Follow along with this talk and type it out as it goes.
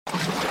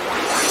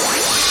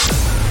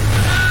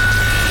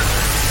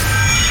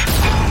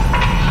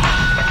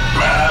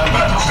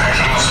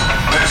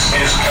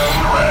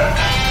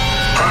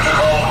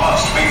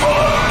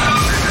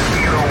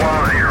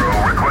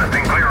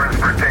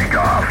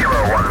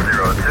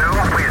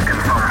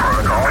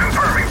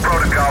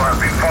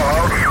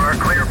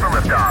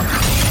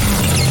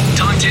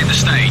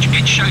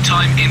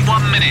In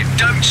 1 minute,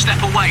 don't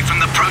step away from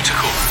the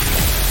protocol.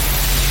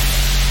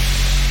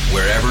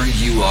 Wherever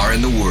you are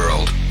in the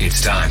world,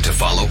 it's time to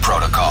follow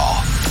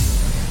protocol.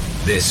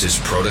 This is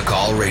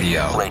Protocol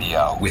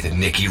Radio with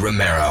Nicky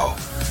Romero.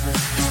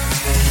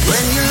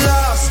 When you're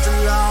lost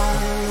along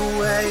the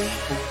way,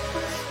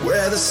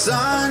 where the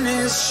sun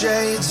is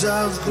shades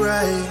of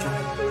gray,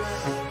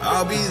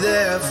 I'll be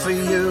there for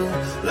you,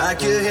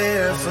 like you're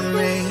here for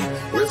me.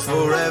 We're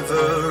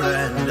forever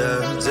and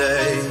a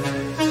day.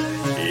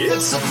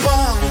 It's a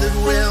bond that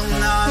will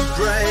not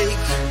break,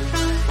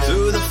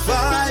 through the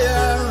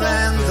fire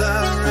and the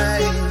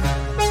rain.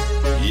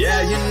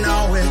 Yeah, you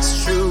know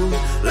it's true,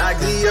 like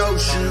the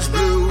ocean's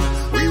blue,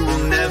 we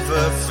will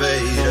never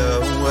fade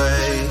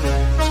away.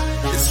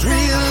 It's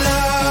real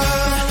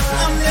love,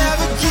 I'll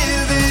never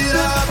give it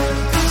up.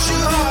 Put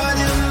your heart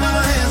in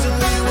my hands and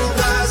we will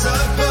rise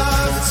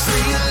above. It's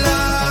real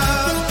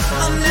love,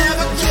 I'll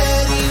never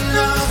get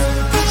enough.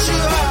 Put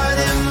your heart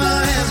in my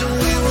hands and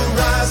we will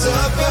rise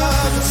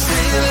above. It's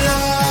real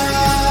love.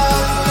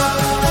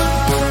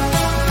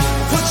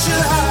 Put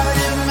your heart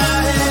in my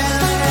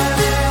hand.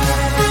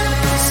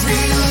 It's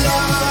real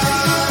love.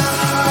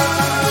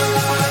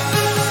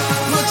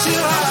 Put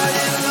your heart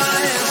in my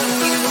hands and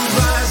we will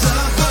rise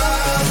above.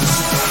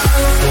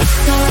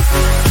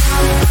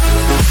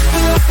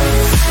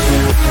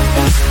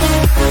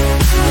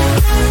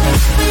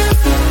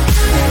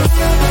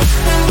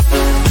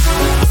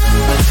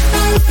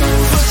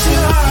 Put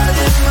your heart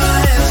in my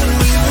hands and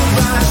we will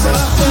rise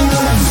above.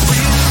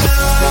 Real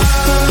love,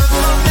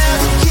 I'll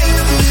never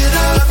give it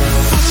up.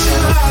 Put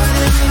your heart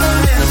in my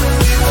hands and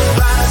we will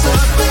rise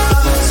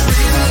above. It's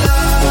real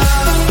love,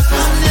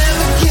 I'll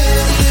never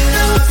get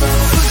enough.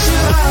 Put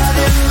your heart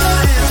in my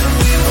hands and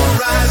we will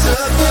rise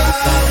above.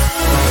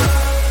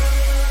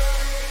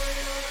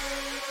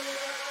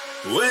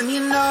 When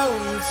you know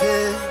you've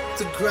hit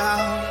the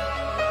ground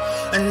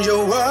and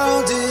your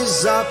world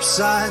is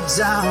upside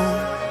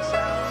down,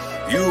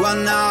 you are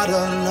not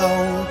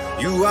alone,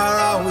 you are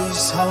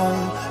always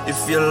home.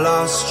 If you're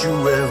lost, you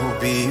will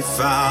be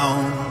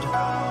found.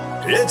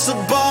 It's a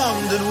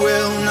bond that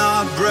will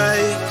not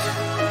break,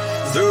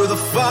 through the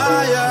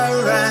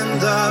fire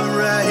and the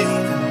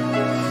rain.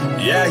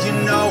 Yeah, you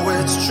know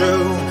it's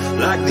true,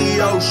 like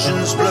the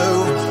ocean's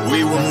blue,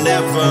 we will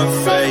never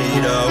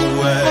fade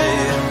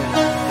away.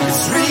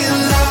 It's real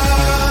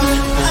love,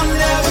 I'll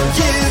never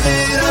give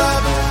it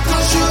up.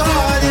 Put your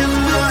heart in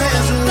my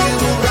hands and we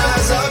will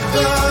rise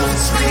above.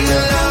 It's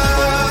real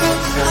love,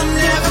 I'll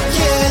never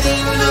get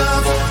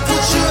enough.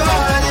 Put your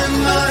heart in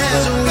my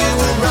hands and we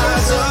will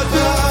rise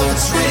above.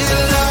 It's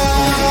real love.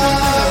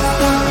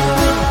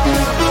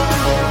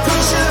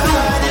 Put your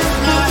heart in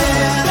my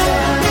hand.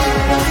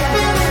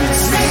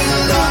 It's real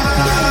love.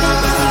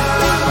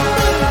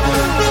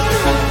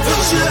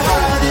 Put your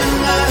heart in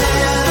my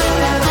hand.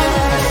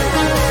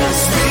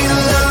 It's real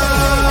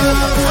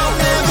love, I'll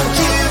never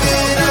give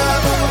it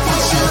up.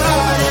 Put your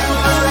heart in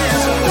my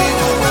hands and we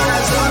will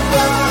rise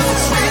above.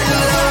 It's real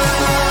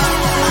love,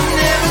 I'll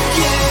never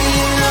get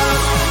enough.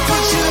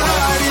 Put your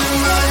heart in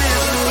my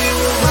hands and we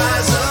will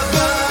rise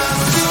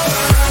above.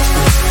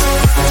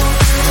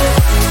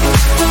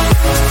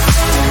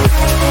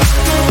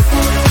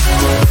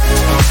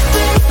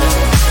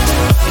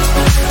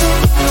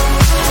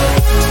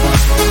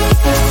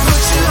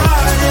 Put your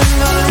heart in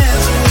my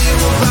hands and we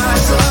will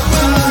rise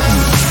above.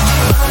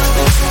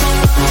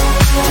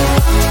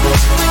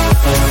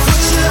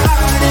 Put your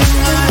heart in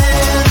my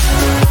hand.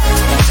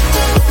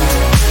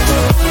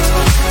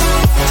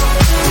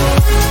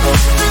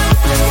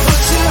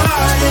 Put your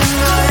heart in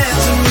my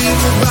hands and we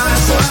will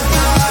rise above.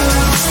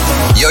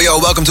 Yo,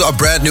 welcome to a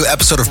brand new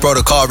episode of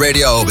Protocol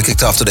Radio. We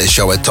kicked off today's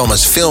show with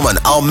Thomas Philman,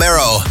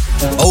 Almero,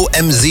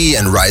 OMZ,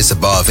 and Rise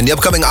Above. In the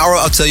upcoming hour,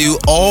 I'll tell you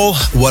all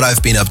what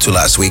I've been up to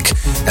last week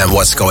and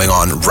what's going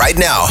on right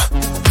now.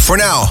 For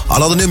now,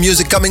 all the new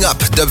music coming up: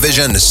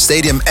 Division,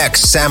 Stadium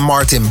X, Sam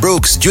Martin,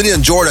 Brooks,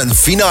 Julian Jordan,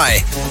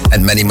 Finai,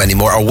 and many, many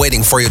more are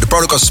waiting for you. The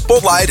Protocol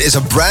Spotlight is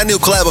a brand new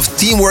collab of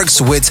Teamworks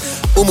with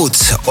Umut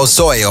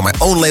Osoy on my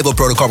own label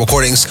Protocol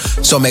Recordings,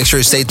 so make sure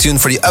you stay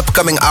tuned for the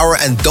upcoming hour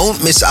and don't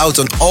miss out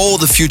on all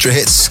the future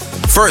hits.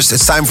 First,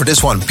 it's time for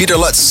this one: Peter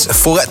Lutz,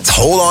 Follett,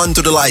 Hold On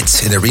to the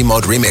Light in a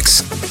remote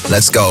remix.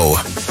 Let's go.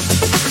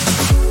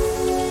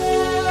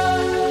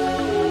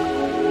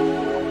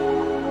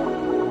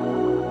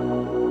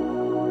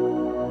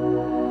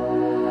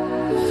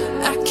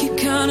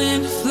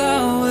 Counting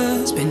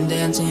flowers, been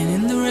dancing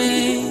in the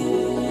rain.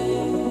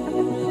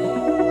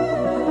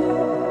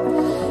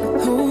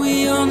 Oh,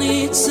 we all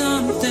need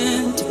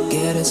something to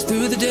get us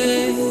through the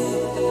day.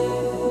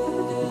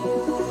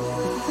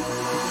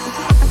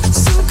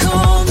 Some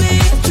call me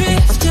a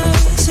drifter,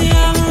 say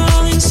I'm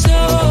rolling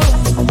slow.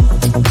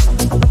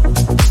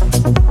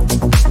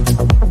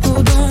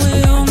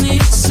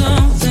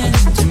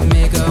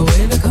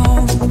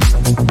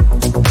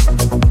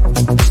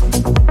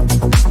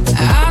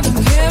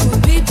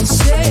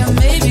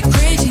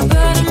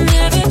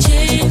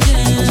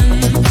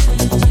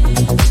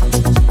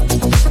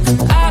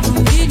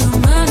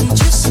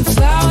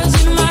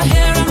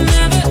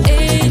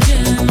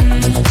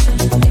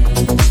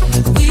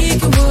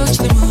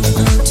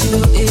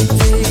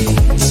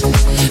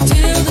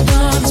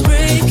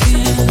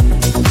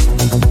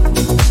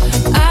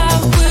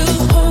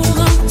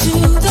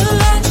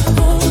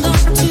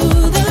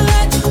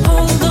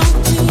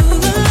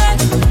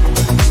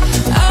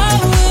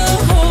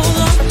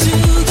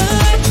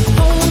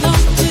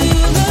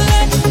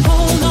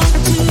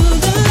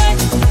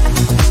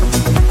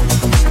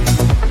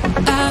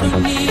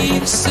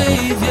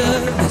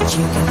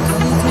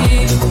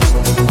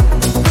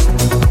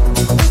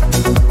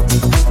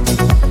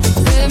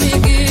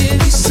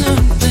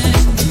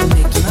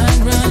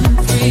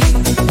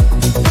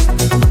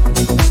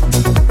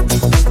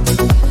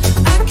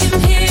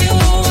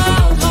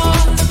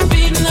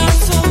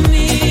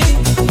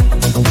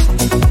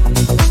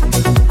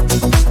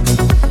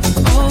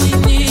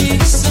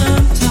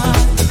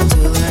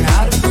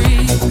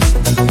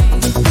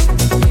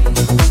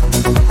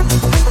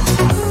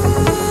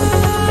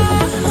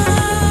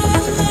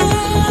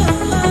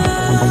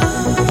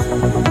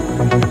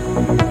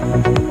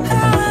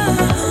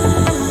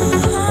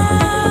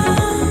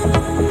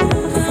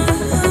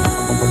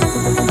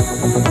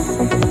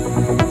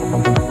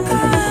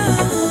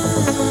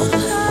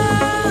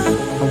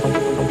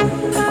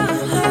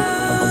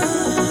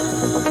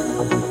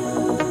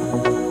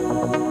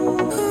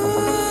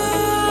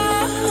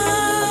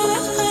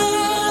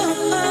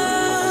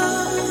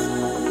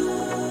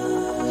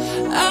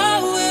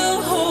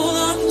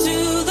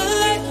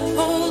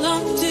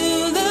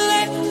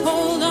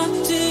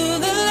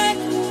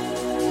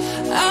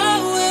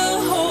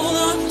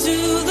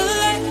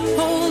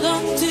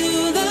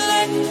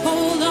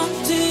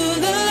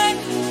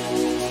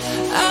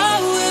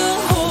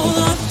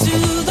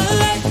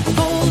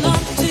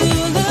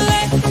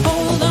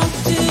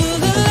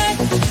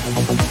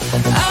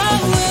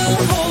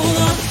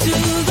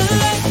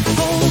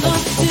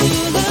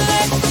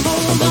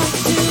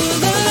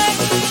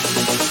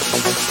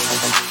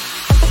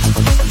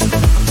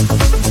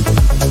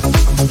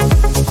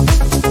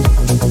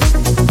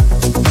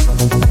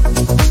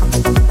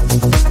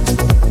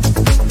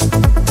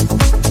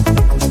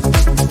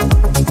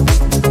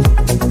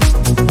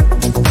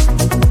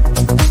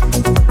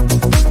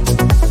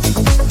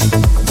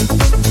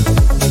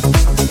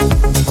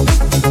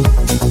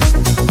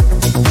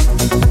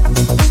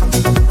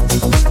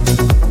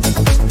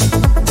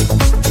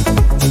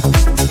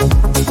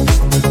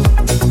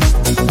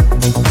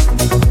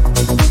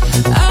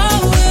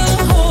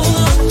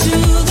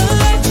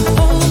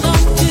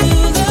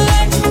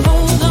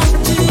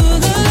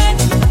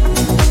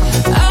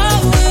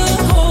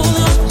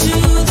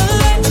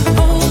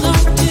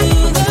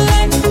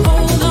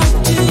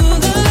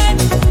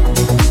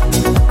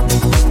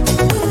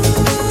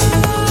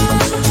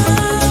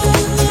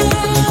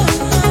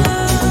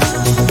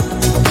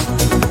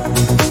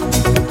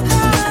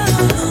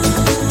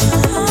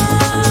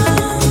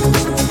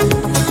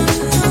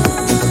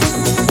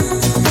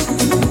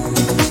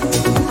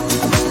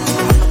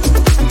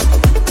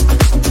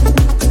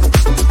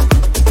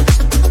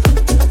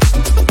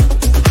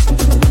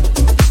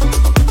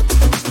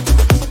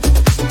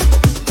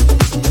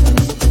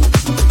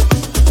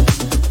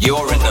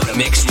 You're in the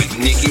mix with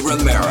Nicky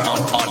Romero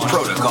on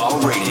Protocol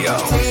Radio.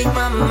 Take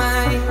my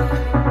mind,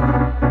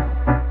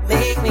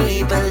 make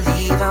me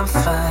believe I'm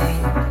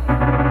fine.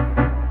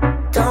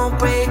 Don't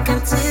break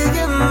until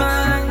you're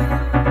mine.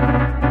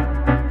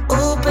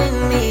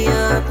 Open me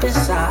up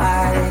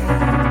inside.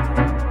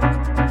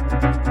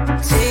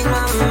 Take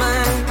my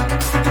mind,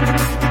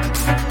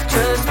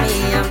 trust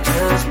me, I'm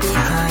just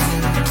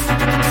behind.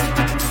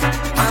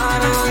 I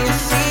know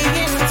you're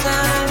seeing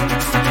time.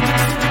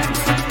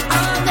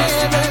 I'll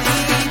never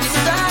leave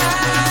your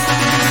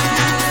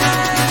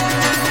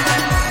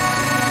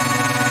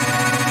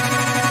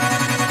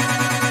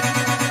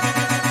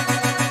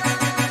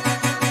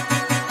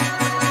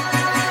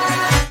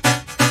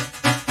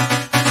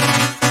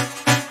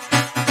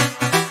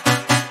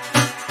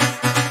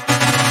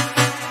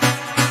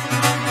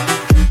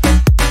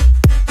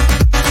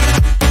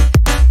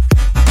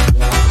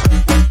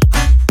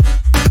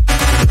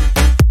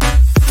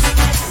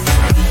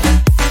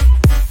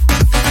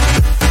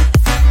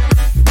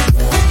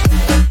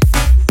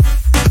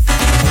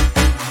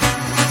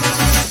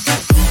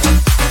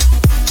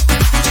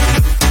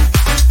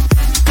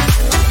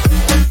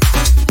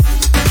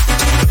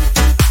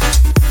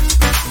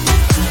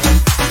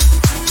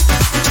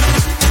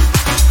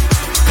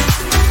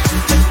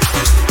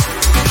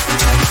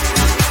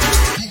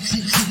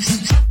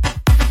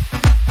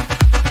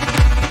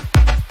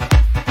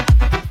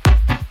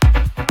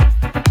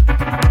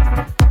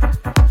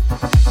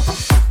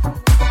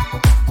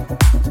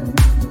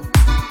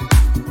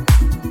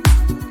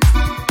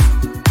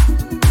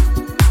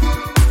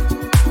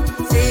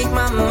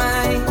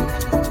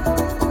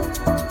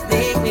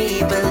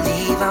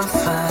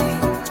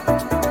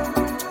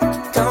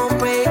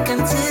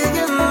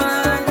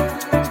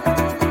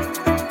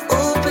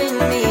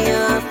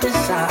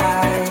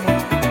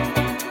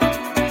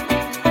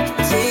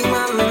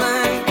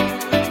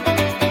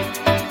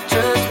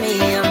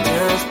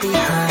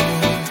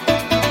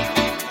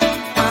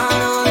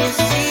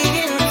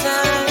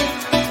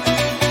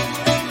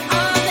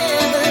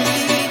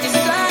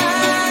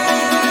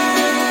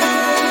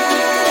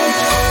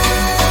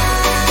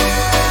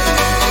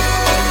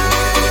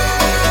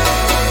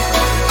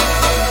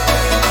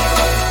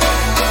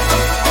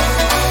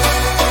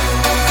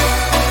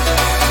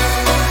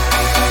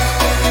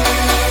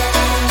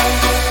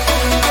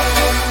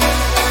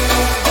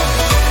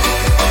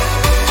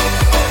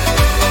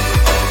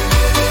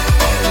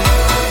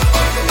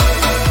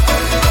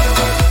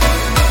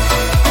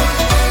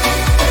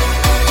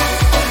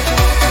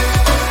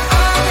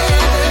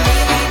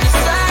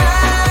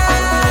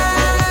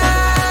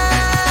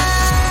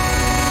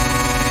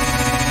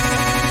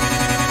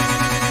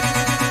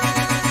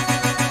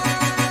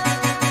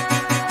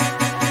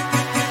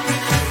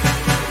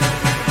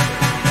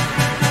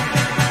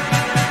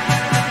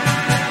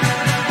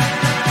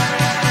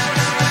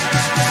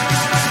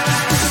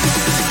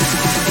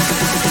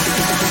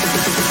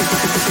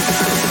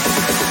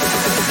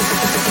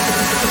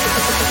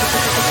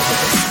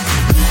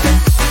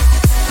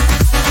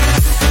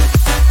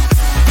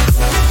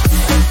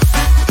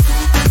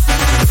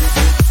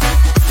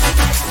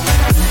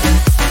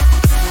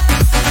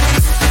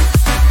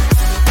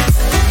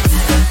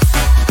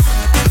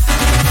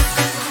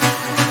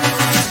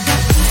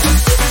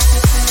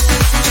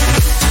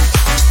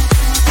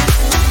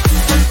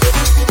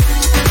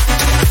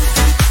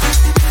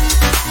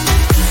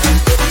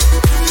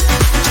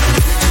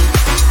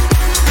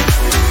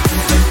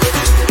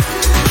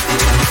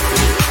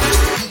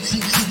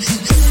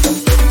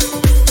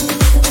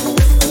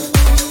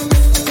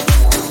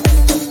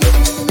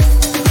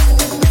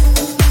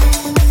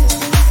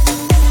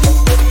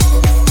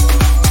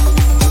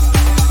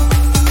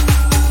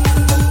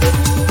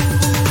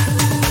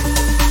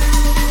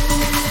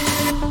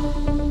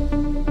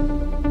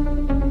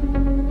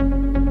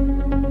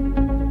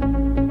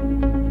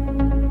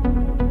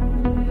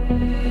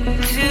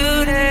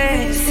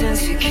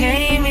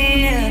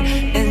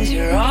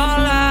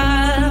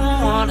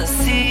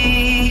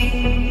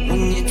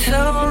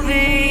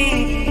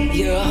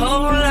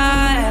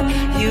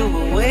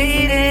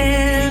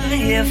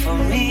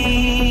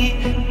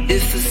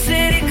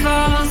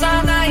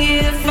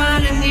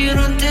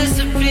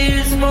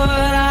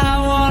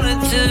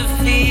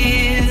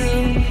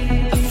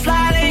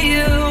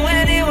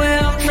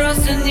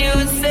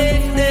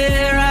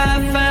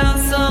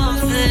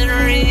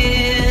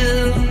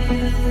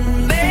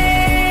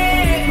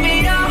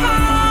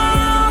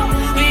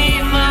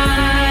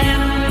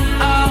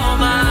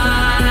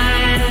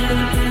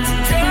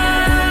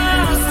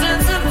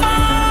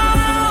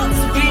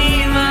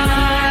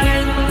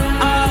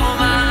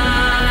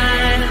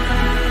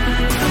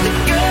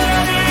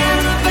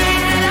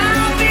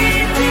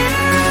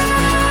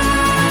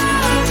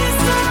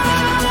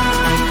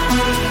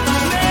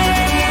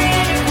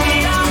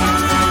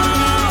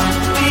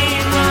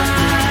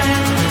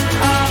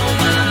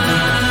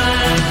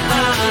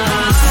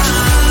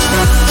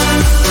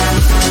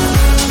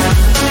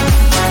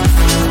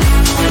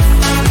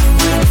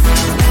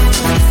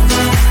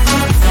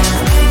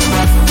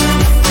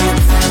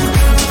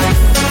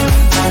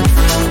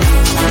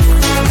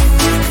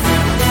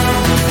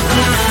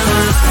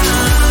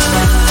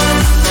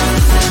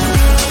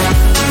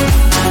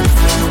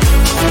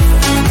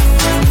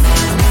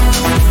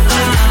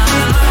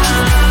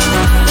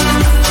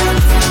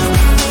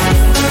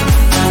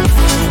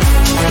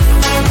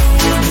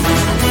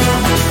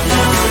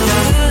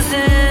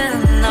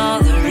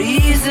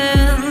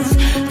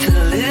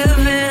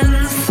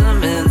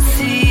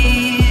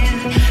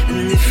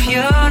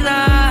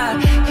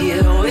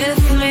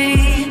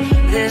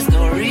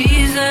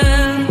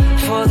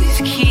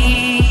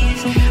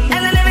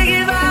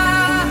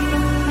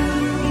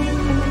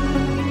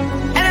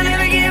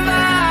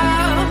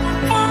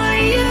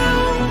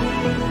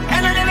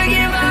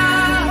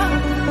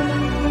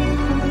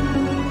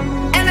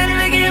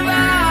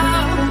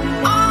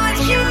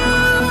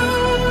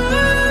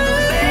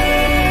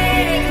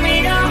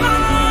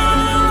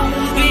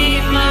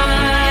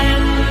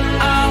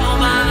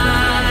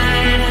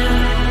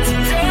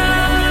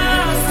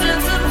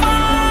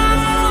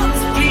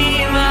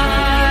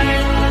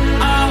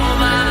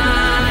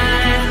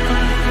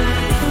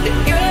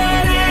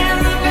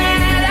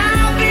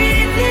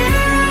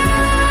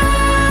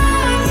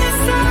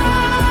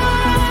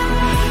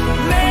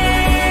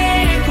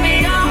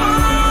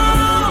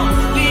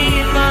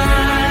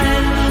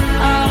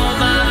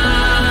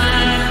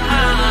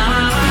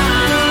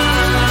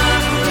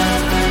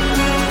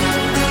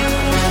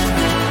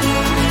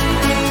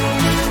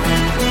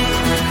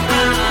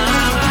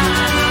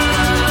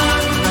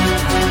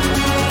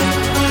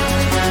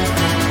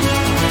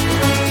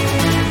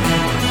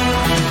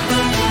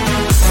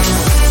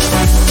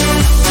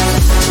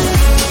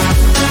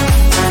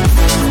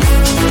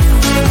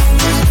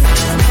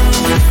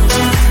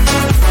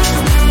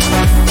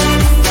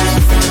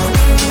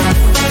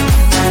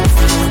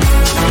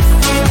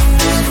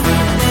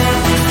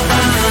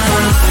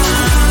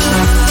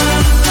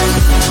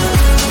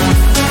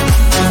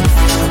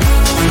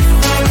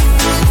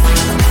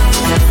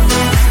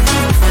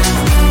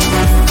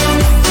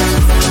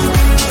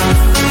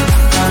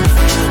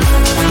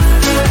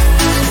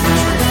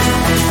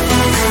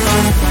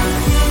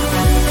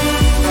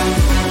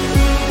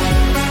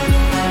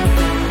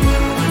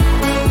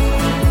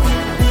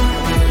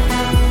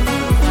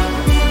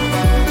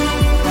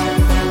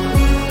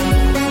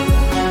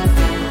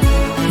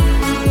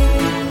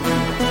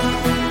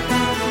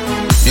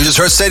just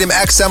heard Stadium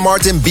X, San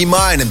Martin, Be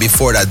Mine, and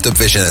before that, Dub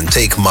Vision and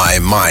Take My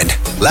Mind.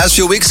 Last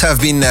few weeks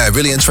have been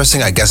really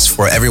interesting, I guess,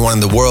 for everyone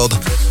in the world.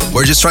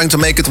 We're just trying to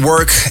make it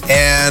work,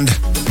 and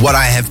what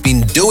I have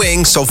been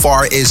doing so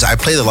far is I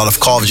played a lot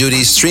of Call of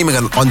Duty, streaming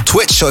on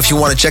Twitch, so if you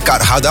want to check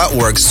out how that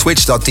works,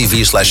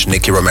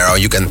 twitch.tv/Nicky Romero.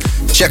 You can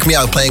check me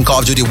out playing Call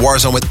of Duty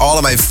Warzone with all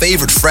of my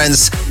favorite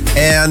friends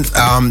and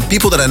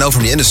people that I know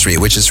from the industry,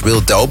 which is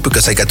real dope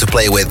because I get to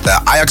play with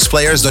Ajax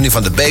players, Donny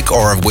van de Beek,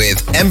 or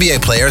with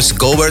NBA players,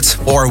 Gilbert,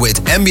 or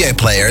with NBA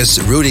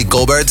players, Rudy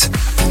Gilbert.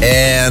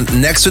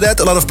 And next to that,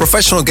 a lot of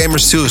professional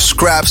gamers too,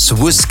 Scraps,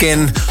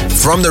 Wuskin,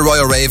 from the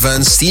Royal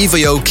Ravens, Steve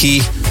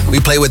Aoki. We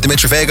play with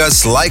Dimitri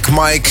Vegas, Like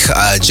Mike,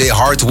 Jay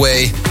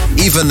Hardway,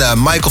 even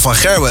Michael van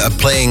Gerwen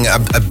playing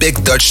a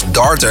big Dutch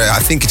darter. I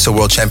think he's a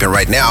world champion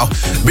right now.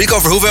 Rico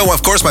Verhoeven,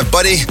 of course, my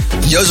buddy,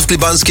 Jozef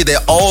Klibanski, they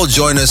all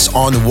join us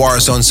on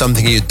Warzone,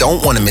 something you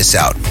don't want to miss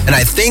out. And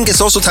I think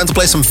it's also time to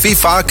play some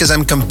FIFA because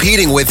I'm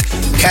competing with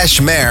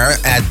Cashmere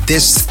at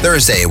this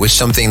Thursday, which is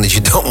something that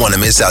you don't want to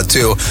miss out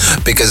too,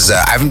 because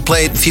I haven't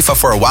played FIFA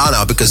for a while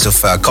now because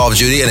of Call of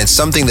Duty, and it's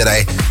something that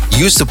I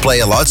used to play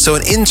a lot. So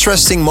an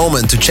interesting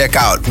moment to check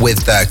out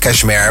with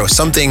Cashmere,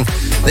 something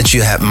that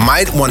you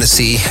might want to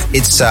see.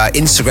 It's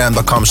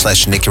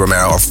Instagram.com/Nicky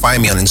Romero, or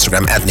find me on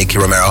Instagram at Nicky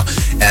Romero,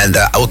 and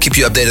I will keep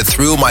you updated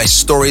through my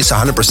stories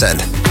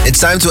 100%. It's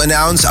time to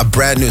announce a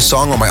brand new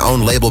song on my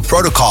own label,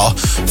 Protocol,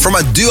 from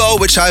a duo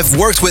which I've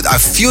worked with a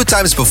few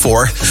times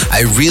before.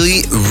 I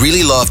really,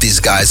 really love these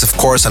guys. Of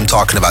course, I'm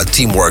talking about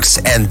Teamworks,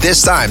 and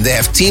this time they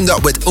have teamed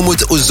up with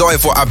Umut Uzoy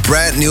for a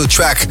brand new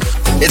track.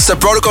 It's the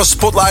Protocol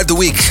Spotlight of the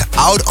Week,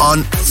 out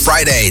on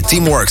Friday.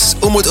 Teamworks,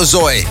 Umut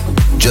Uzoy,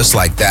 just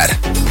like that.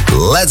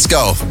 Let's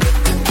go.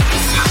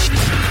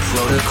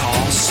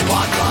 Protocol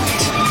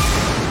Spotlight.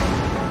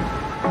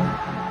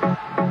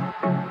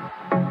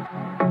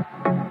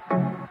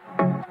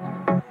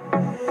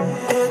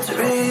 It's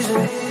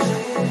reason.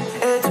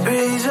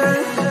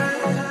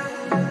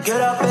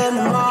 Get up in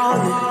the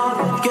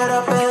morning. Get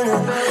up in the.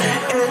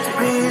 It's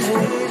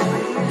reason.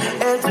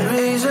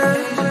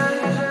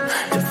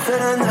 To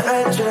fit in the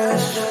red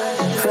dress.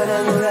 Fit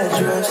in the red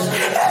dress.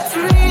 It's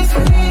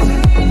reason.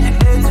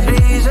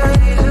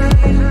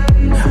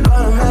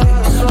 Gonna make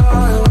it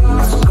smile.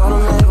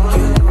 Gonna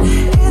make it.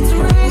 It's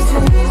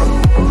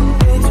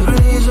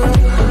reason.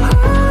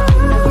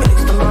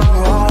 Makes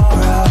tomorrow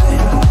alright.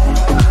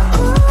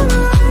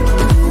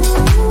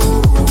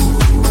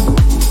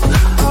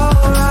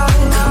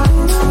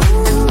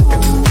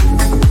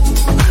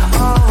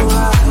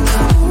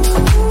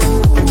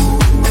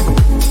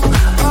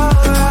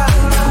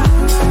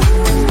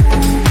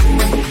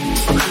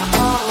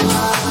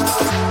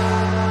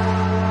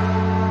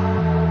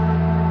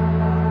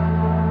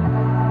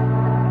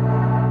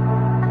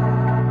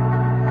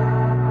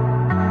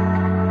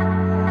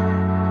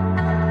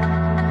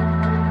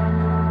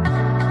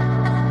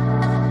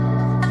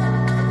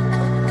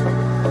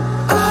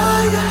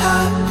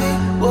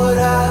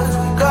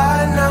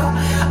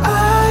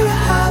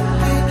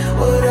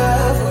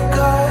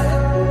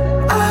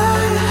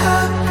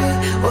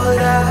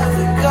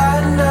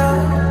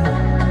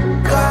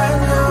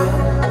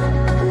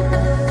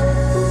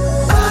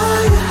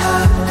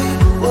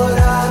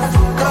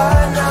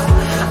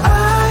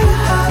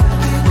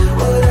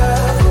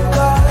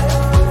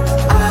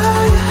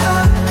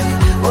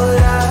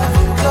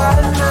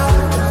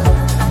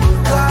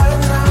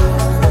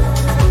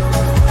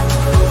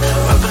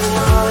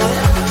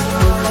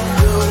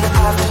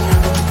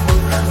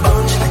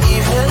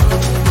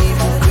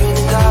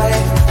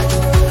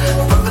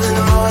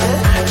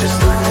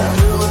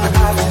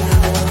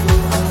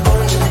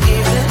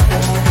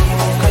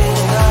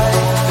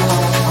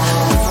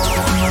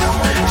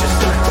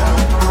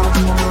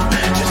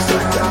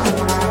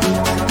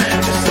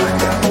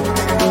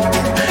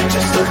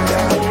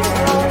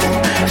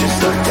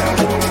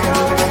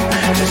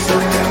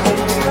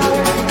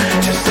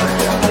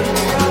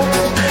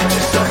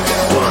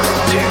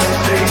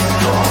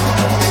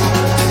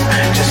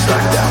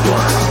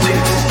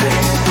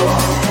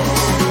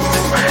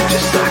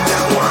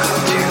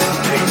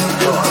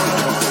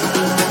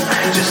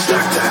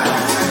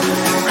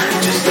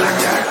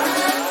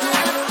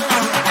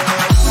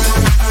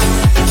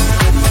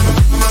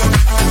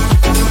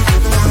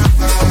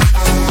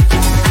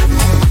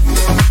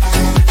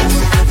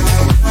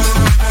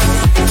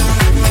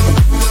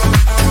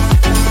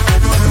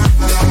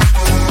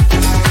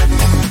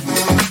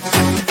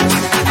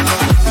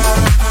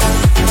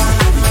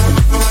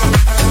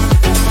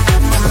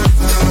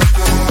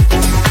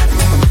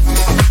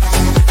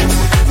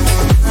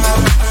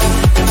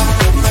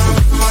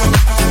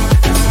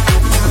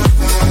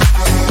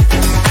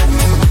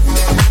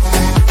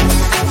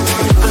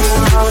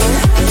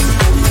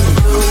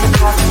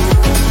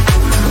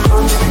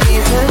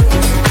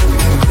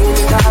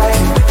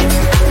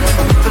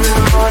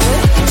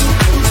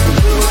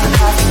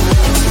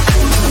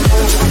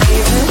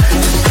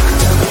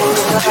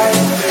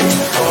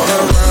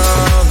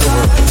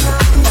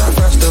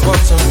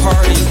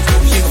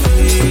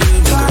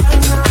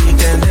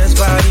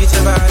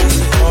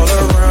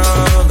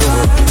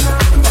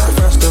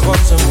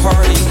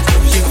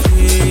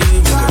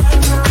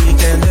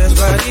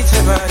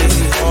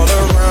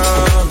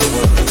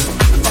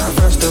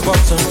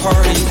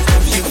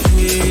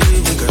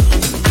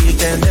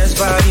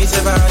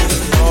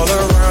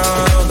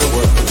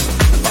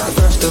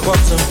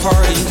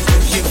 parties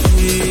if you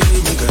feel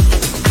me, girl.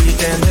 We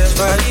can dance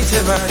body to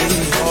body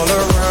all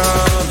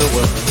around the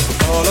world,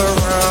 all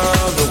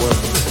around the world,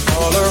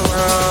 all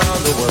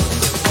around the world,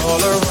 all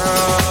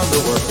around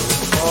the world,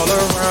 all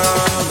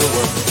around the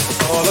world,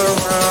 all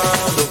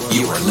around the world.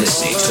 You are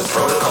listening to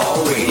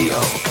Protocol Radio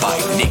by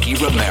Nicky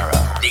Romero.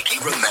 Nicky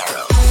Romero.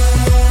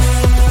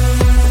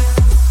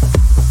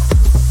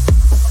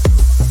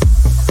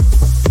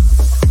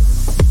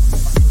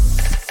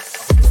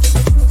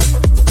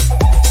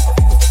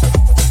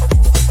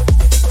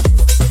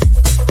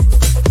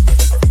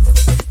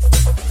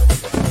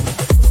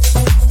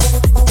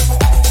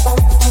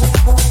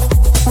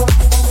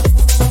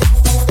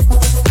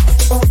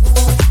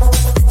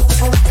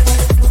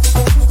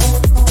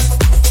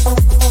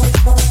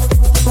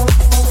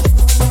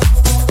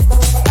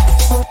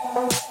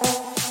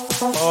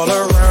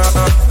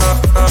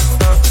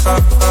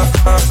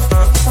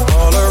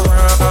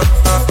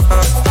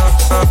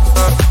 Parties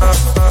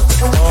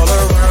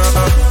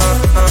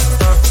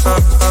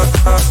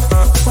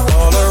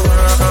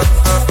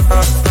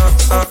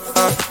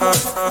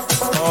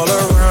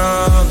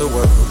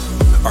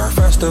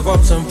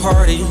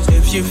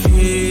if you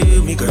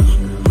feel me,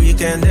 girl. We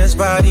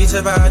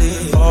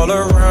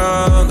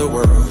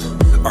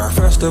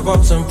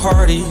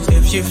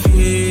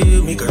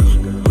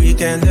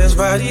can dance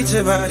body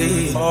to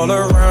body all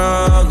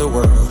around the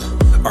world.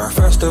 Our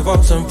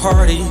festivals and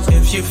parties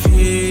if you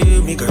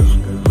feel me, girl.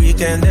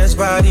 We can dance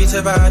body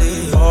to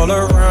body all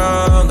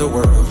around the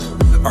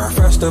world. Our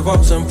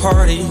festivals and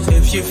parties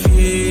if you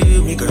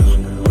feel me, girl.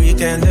 We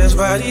can dance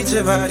body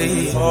to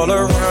body all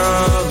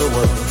around the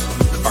world.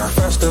 Our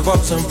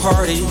festivals and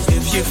parties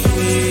if you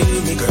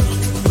feel me, girl.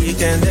 We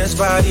can dance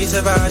body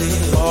to body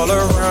all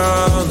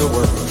around the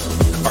world.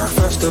 Our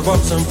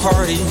festivals and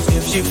parties,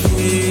 if you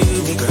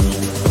feel me, girl.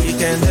 We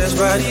can dance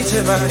body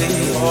to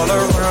body all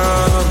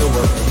around the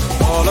world,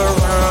 all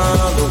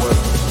around the world,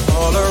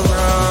 all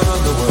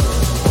around the world,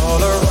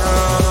 all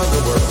around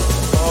the world,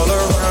 all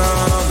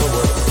around the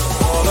world,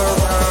 all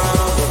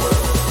around the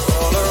world,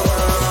 all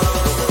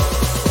around the world,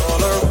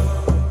 all around.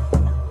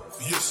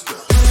 Yes, sir.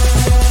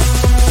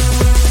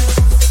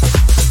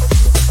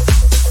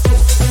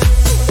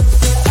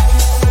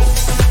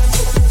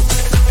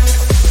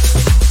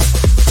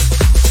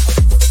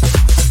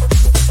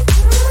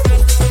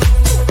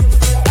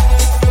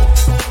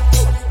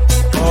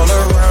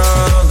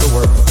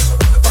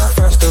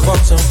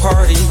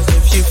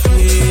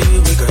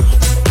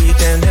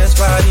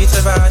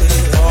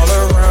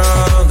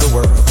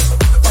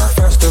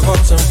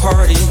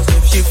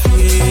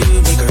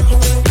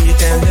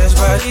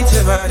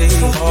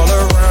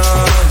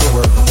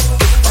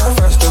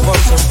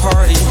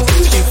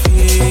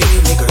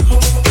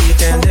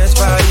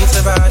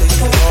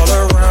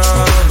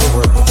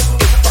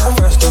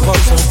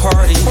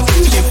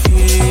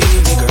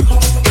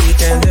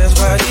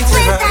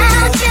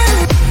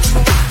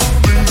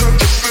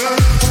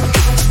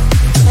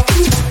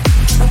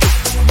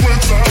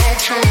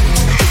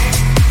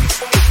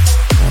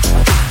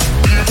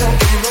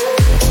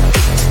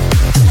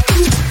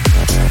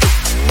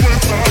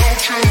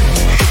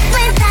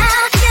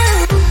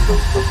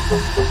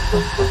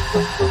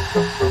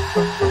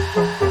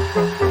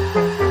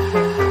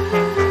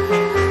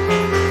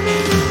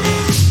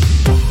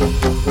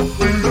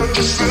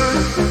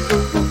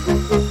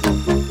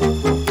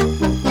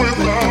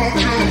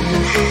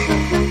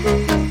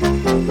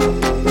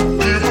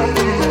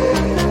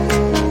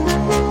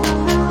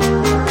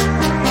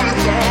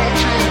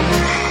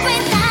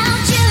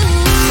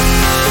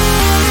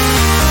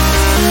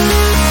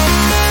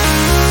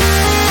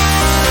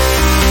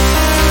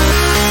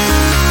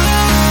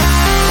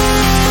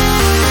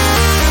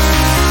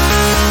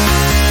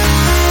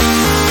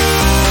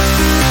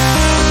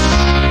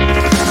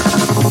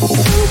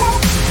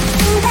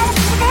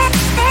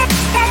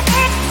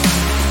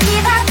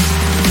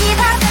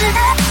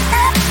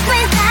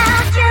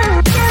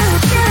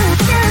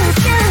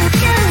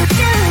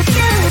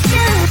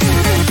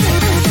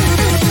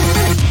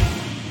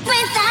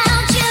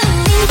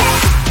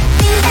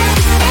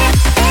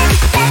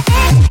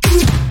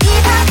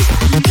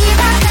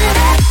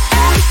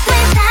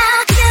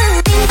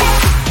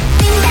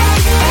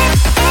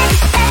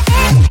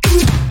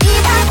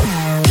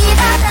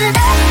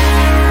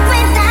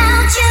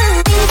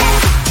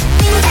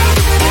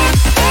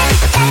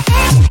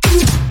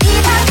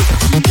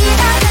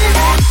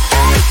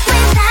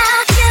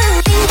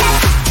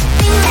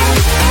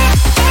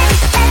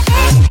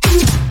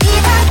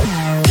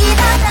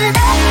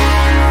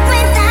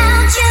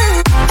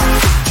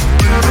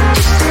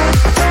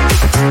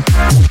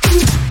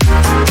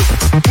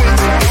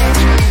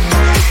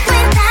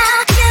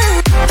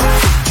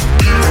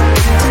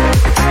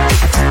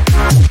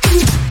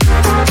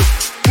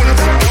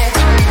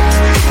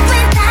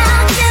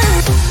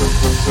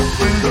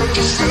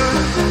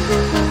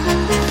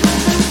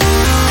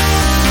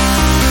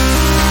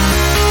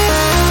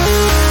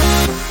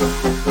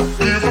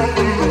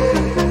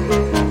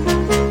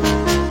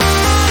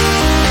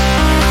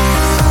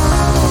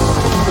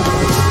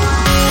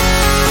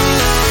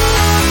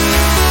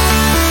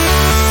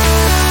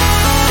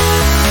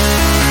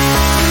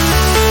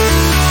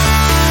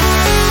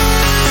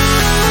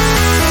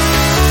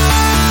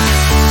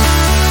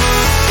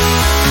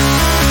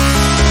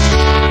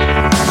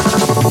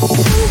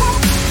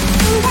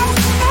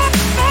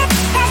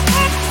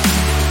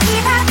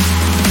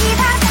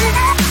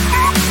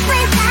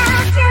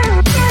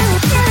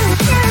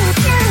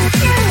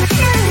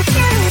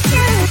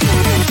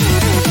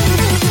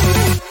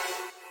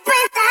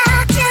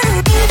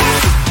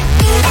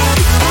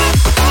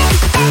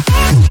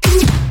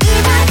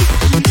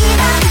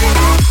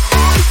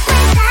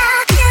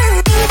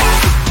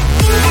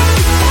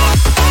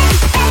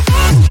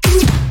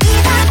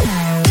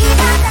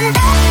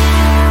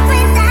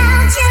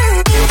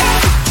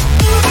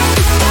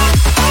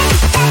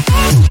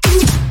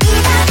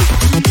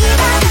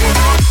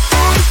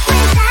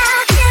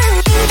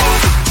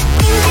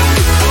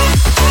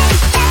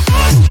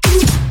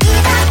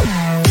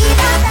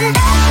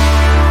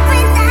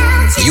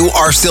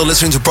 are still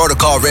listening to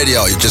Protocol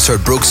Radio. You just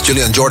heard Brooks,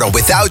 Julian Jordan,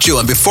 Without You,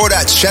 and before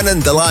that, Shannon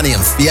Delany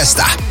and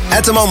Fiesta.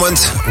 At the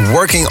moment,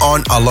 working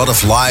on a lot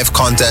of live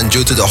content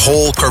due to the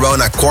whole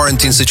Corona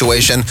quarantine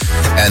situation.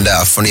 And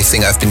a funny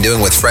thing I've been doing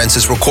with friends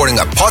is recording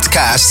a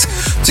podcast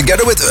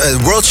together with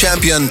world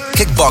champion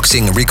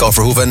kickboxing Rico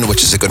Verhoeven,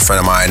 which is a good friend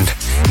of mine.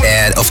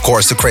 And of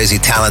course, the crazy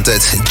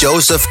talented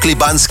Joseph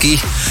Klibanski.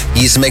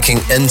 He's making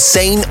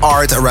insane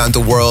art around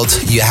the world.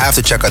 You have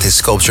to check out his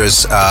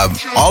sculptures.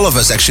 All of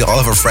us, actually, all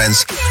of our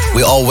friends,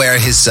 we all wear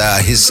his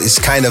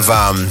kind of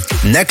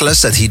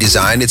necklace that he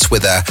designed. It's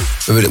with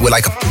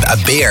like a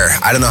bear.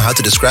 I don't know how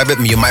to describe it.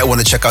 You might want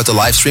to check out the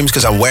live streams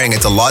because I'm wearing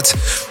it a lot.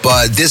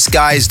 But this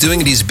guy is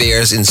doing these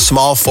bears in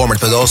small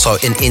format, but also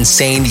in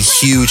insane,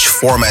 huge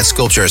format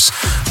sculptures.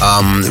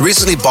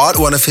 Recently bought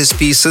one of his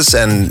pieces,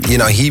 and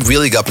he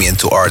really got me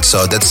into art.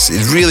 So that's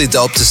really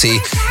dope to see,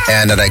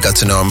 and that I got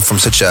to know him from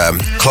such a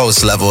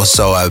close level.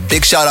 So a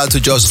big shout out to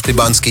Joseph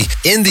Klibanski.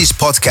 In these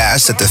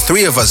podcasts that the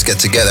three of us get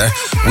together,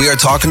 we are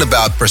talking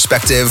about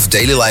perspective,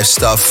 daily life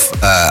stuff,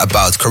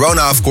 about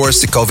Corona, of course,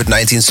 the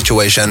COVID-19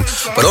 situation,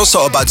 but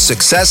also about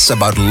success,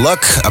 about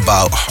luck,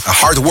 about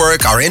hard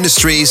work, our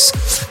industries,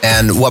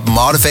 and what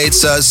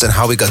motivates us and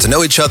how we got to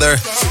know each other.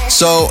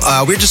 So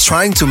we're just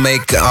trying to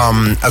make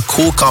a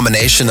cool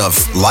combination of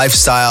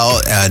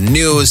lifestyle,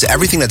 news,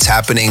 everything that's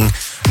happening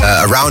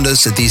around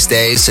us these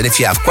days. And if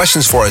you have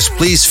questions for us,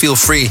 please feel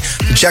free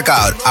to check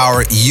out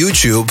our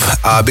YouTube,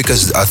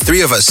 because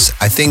three of us,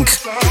 I think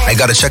I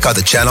gotta check out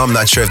the channel. I'm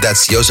not sure if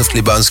that's Joseph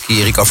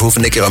Klibanski, Rico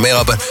Verhoeven, Nicky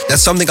Romero, but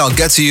that's something I'll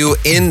get to you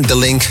in the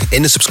link,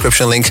 in the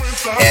subscription link,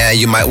 and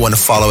you might want to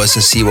follow us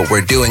and see what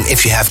we're doing.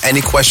 If you have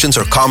any questions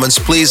or comments,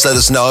 please let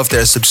us know if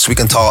there are subjects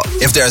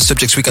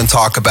we can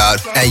talk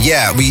about. And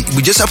yeah, we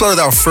just uploaded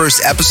our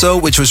first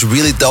episode, which was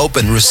really dope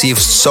and received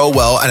so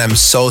well, and I'm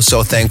so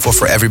thankful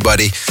for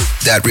everybody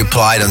that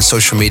replied on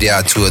social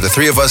media to the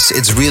three of us.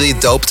 It's really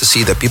dope to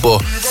see that people,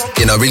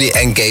 really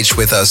engage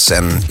with us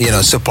and,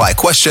 supply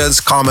questions,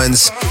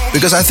 comments,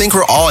 because I think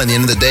we're all, at the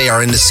end of the day,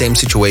 are in the same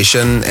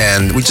situation,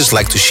 and we just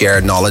like to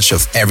share knowledge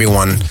of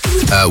everyone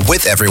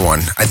with everyone.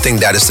 I think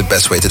that is the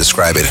best way to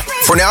describe it.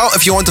 For now,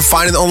 if you want to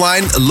find it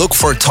online, look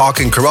for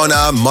Talking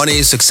Corona,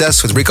 Money,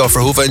 Success with Rico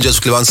Verhoeven,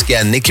 Joseph Klibanski,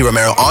 and Nicky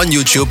Romero on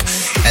YouTube.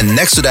 And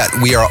next to that,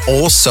 we are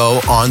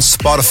also on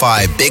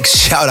Spotify. Big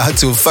shout out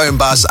to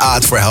Fernbas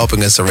Art for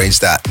helping us arrange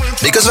that.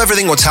 Because of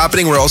everything what's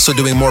happening, we're also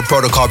doing more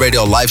Protocol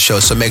Radio live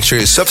shows, so make sure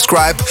you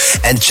subscribe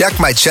and check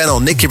my channel,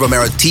 Nicky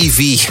Romero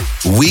TV,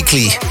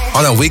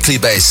 on a weekly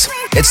basis.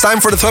 It's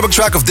time for the throwback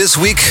track of this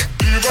week.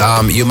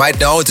 You might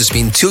know it has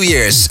been 2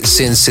 years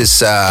since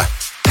his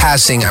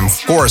passing. I'm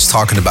of course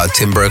talking about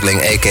Tim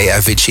Bergling, aka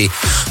Avicii.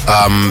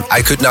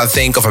 I could not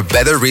think of a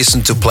better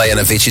reason to play an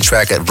Avicii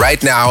track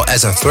right now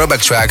as a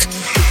throwback track,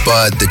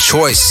 but the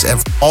choice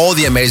of all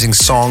the amazing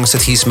songs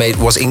that he's made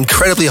was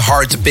incredibly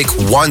hard to pick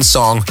one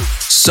song.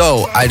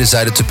 So I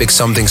decided to pick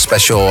something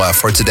special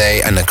for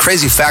today. And the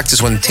crazy fact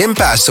is, when Tim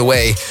passed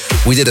away,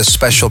 we did a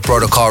special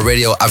Protocol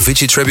Radio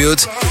Avicii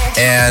tribute.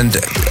 And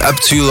up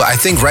to, I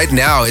think right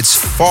now, it's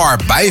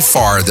by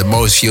far the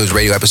most viewed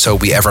radio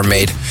episode we ever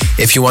made.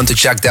 If you want to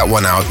check that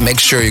one out, make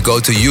sure you go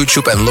to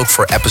YouTube and look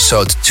for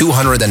episode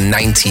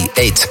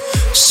 298.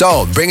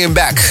 So, bringing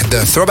back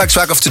the throwback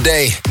track of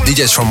today,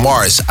 DJs from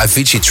Mars,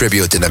 Avicii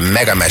tribute in a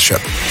mega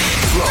mashup.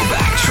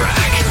 Throwback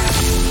track.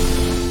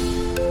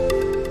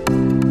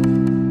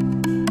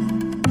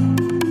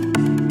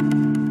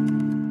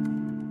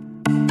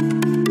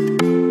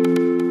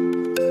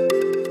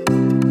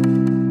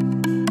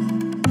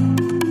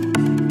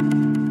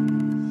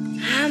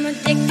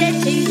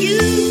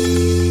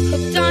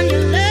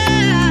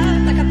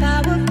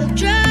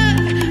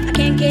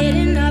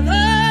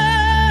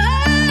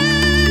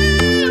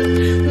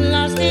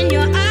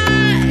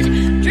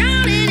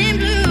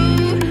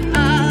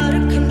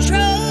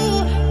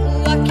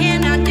 What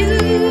can I do?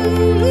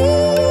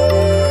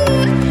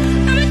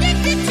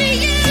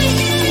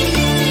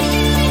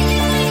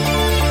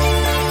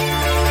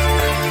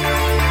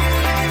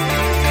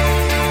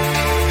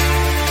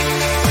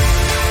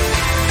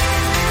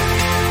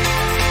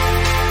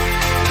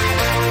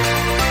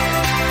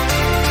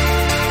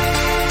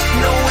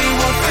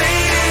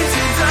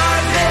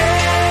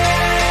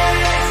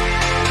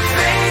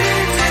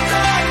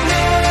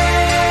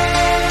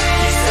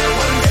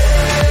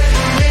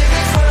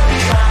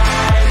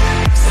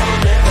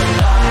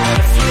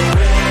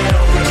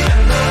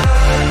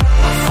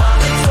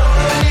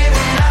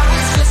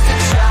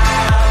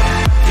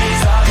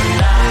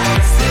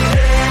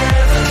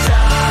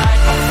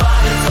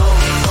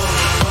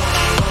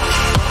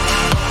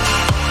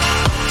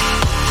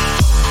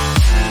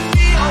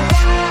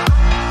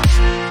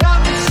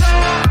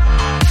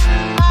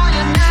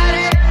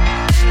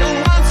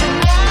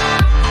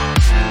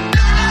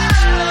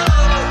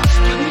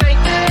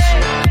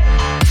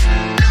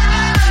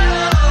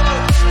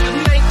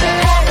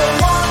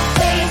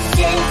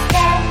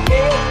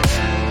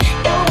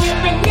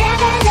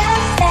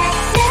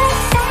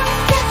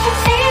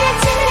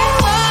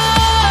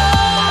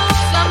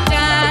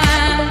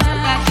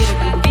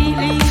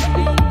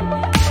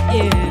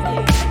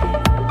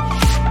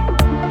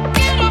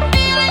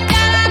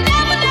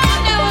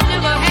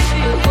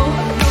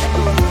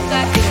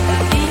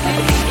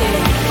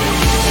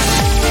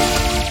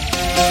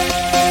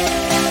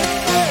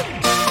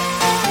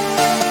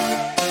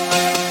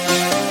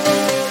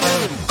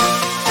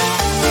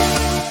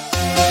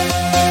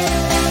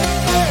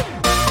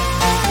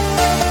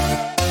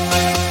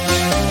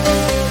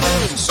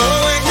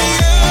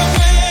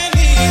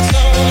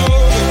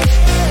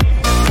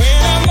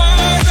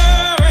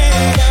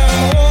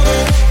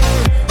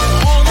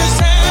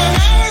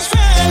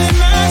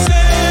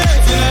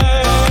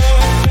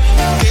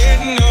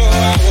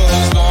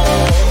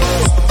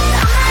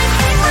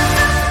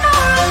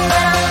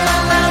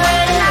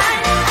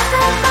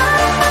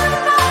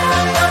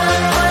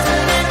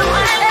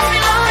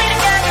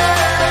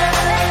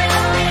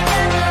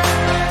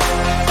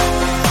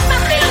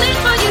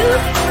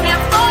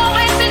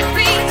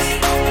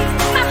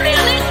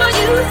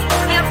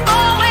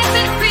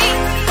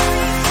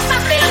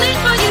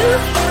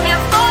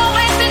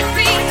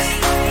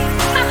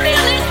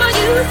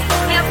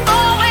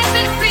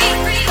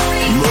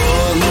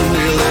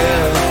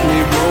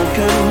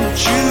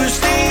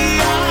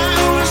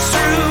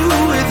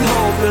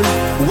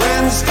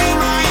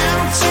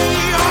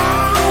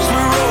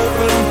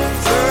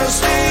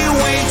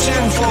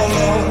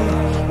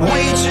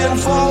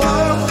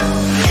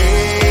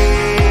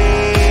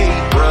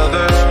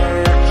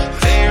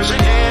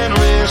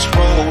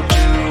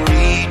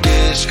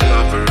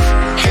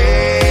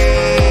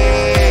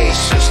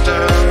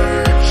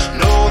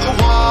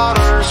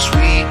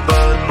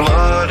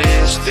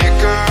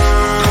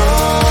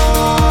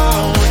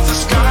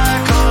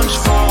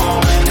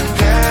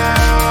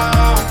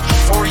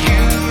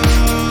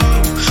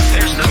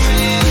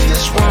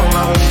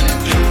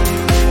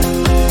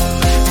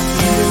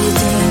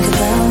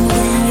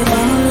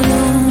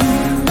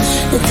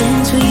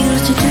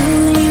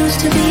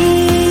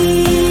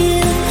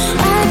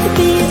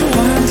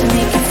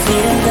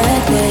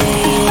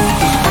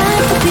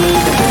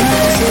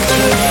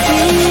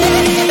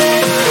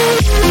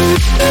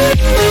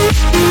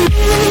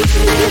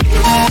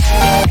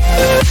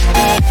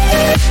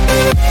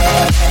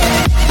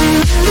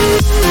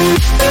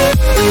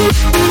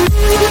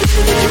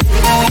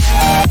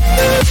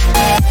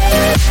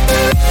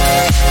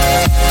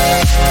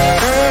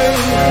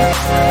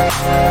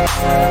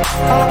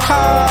 on a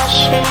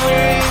caution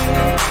ring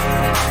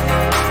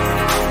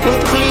with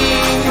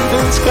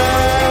Cleveland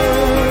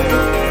sky.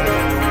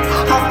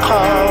 I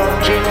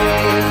called your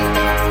name.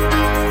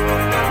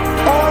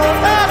 Oh,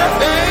 and I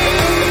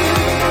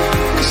think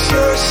 'cause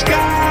you're a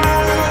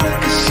sky,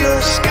 'cause you're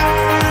a sky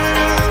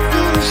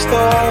full of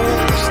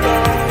stars.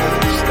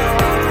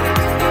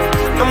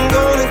 I'm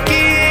gonna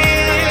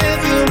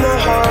give you my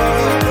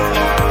heart.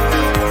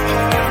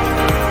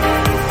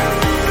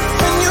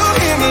 Can you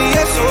hear me?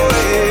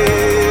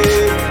 SOS.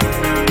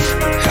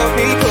 Help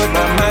me put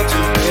my mind to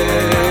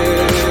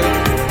bed.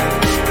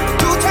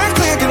 2 times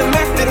clear, get them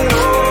acting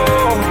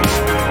low.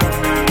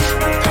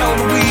 How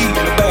do we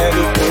let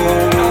it go?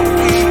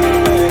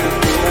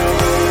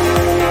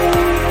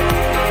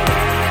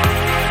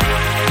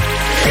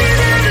 These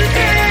are the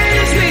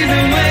days we've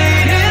been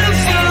waiting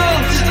for.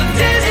 The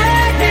days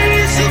like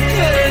these who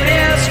could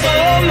ask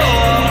for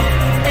more.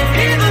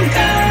 Even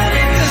God,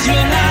 'cause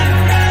we're not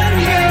done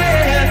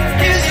yet.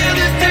 These are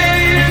the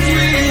days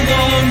we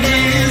won't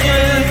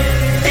regret.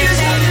 These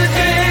are the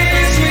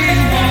days we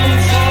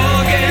won't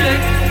forget.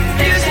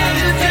 These are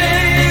the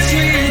days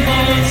we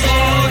won't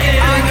forget.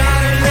 I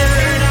gotta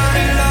learn how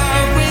to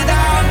love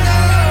without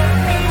love.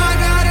 I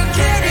gotta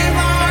carry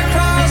my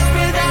cross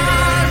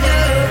without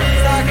love.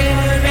 Stuck in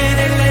a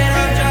minute when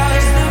I'm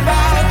just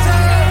about to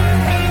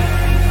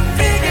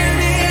figure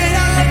it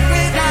out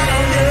without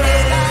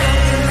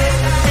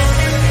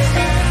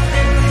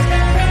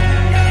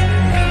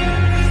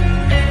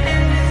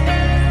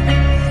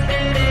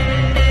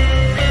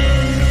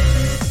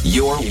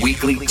Your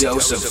weekly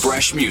dose of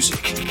fresh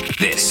music.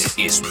 This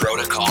is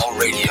Protocol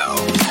Radio.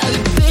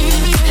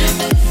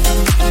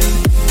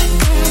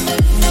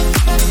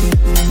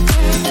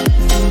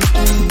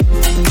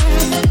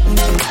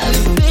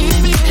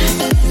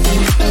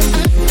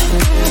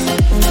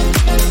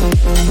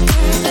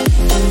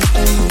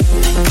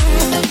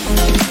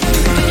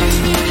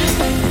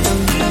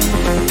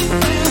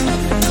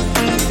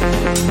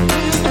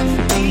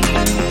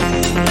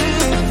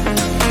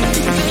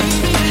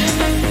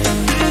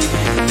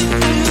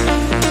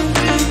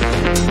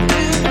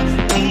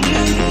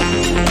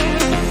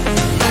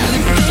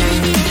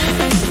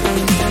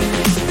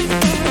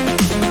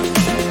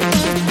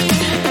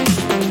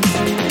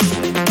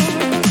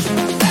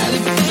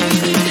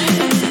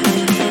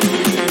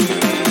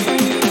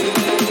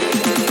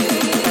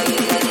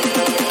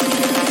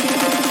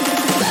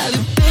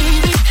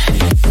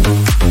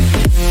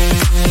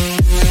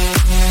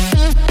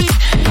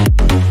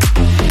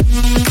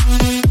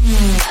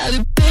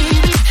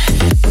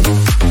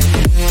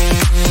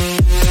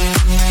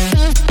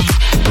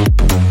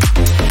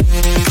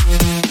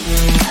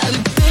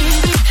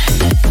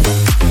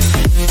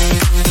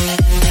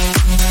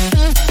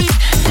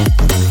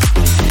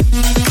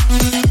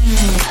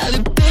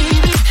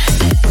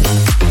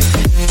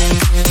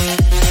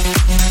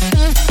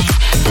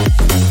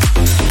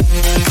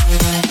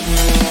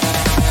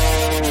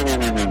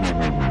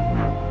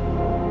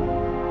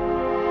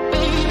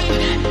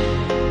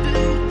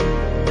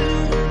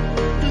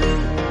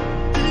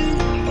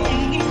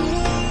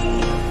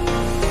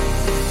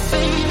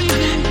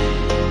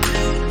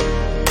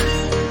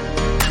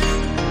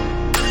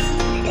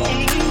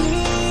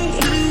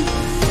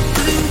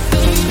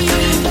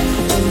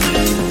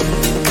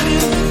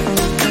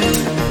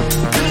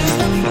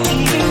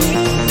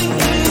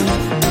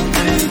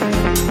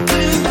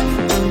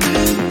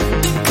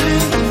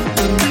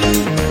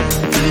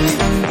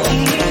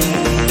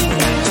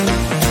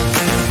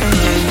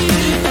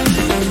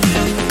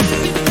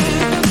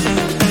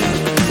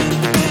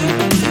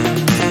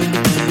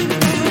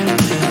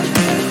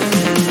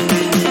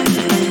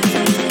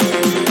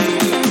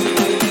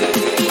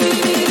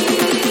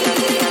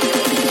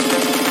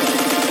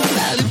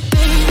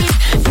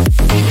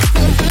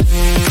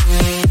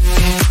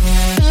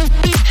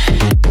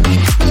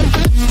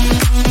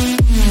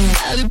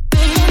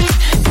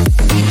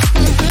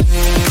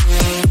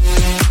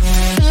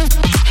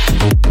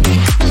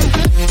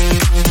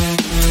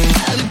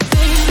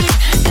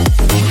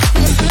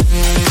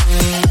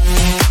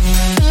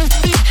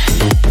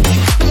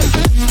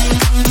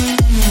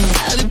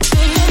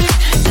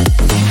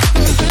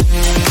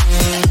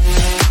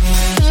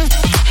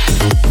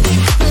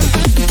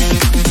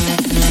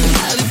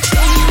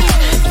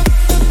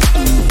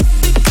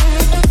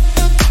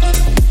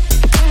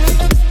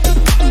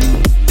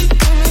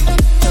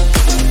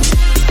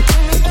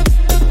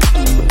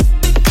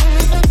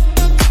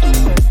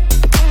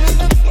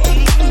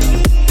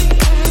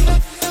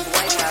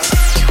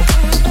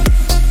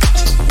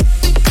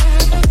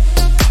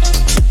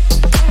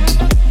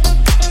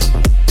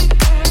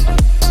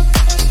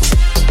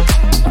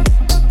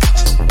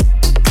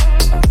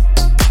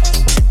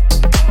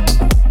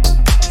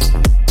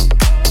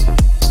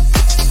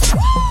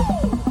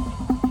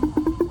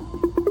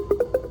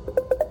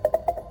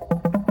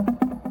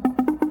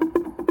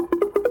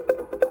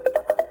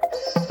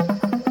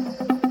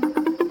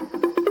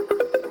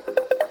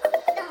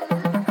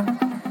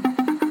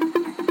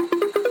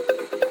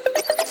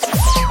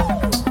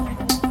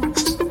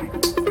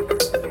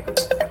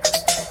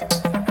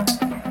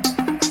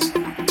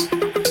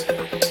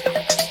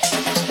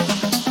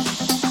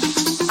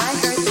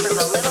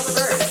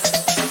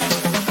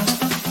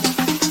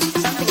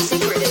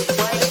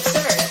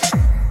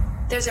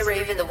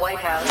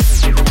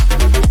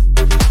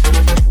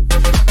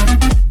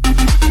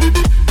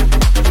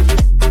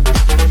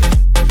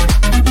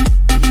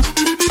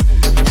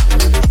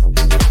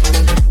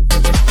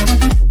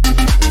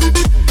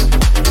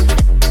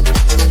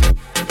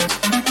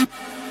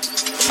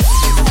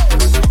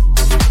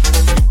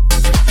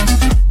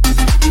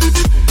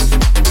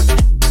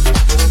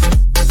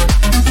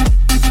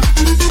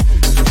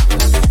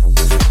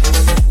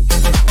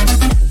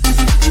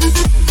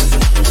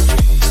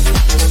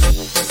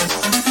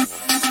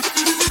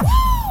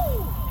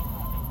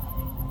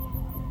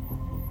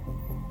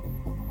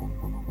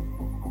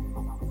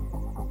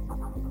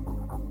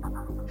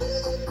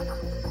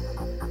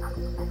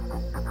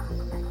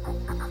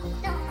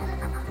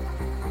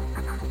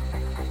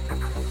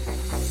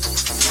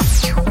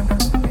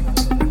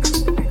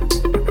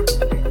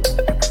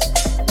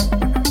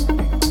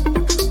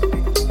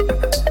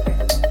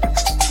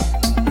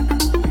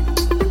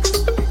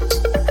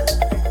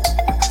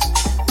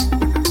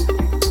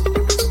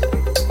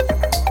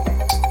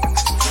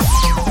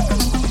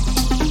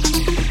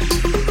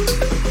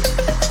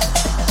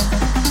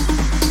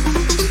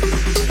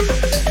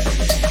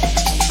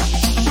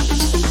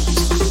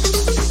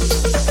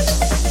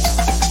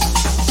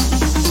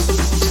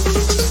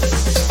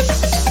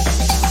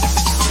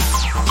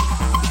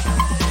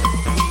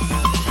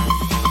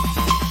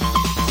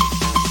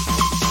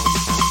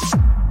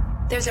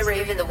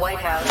 White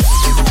House.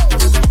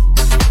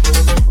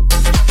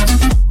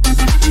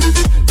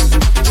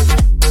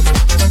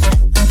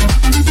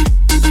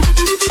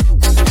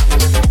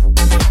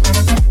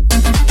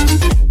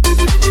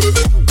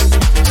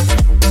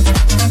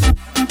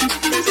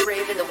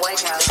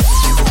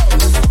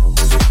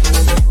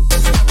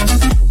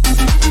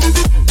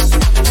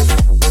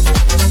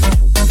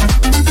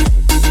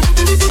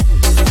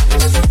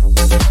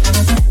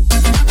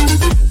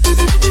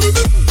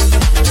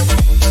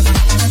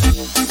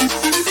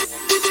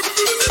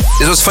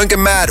 This was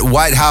Funkin' Mad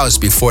White House.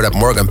 Before that,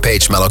 Morgan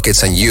Page, Mellow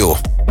Kids, and You.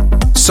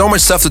 So much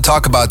stuff to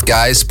talk about,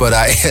 guys, but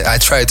I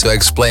tried to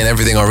explain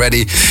everything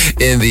already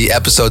in the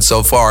episode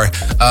so far.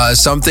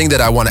 Something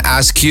that I want to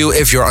ask you,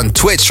 if you're on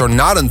Twitch or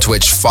not on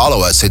Twitch,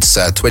 follow us. It's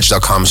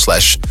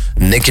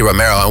twitch.com/Nicky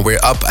Romero, and we're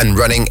up and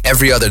running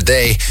every other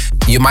day.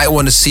 You might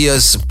want to see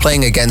us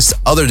playing against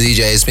other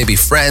DJs, maybe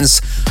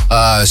friends,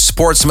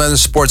 sportsmen,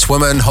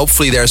 sportswomen.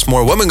 Hopefully there's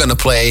more women going to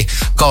play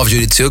Call of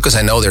Duty too, because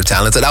I know they're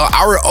talented.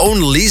 Our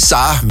own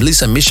Lisa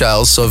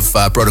Michels of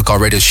Protocol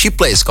Radio, she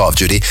plays Call of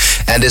Duty.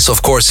 And this,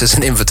 of course, is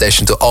an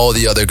invitation to all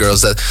the other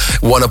girls that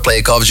want to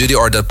play Call of Duty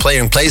or that play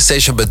on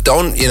PlayStation but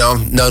don't,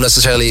 know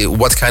necessarily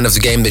what kind of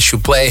game they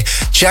should play.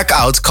 Check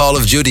out Call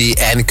of Duty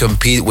and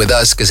compete with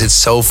us, because it's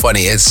so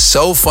funny. It's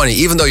so funny.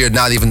 Even though you're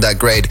not even that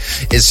great,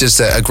 it's just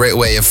a great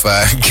way of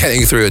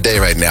getting through a day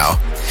right now.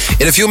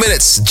 In a few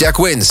minutes, Jack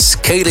Wins,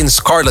 Caitlin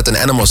Scarlett and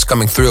Animals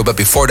coming through. But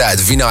before that,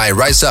 Vinay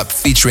Rise Up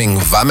featuring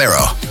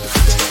Vamero.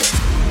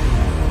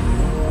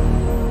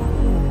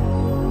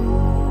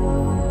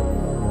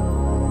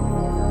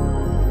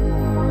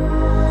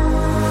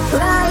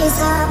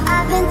 Rise up,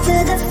 I've been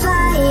through the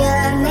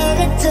fire, made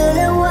it to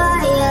the wire.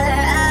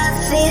 I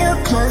feel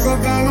closer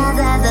than I've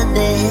ever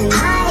been.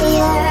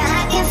 Higher,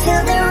 I can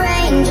feel the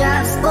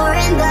raindrops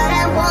pouring, but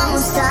I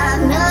won't stop,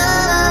 no.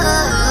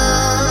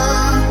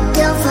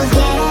 Don't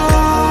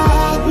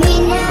forget me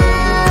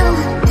now,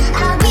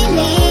 I'll be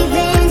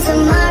leaving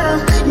tomorrow.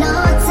 No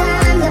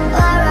time to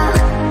borrow.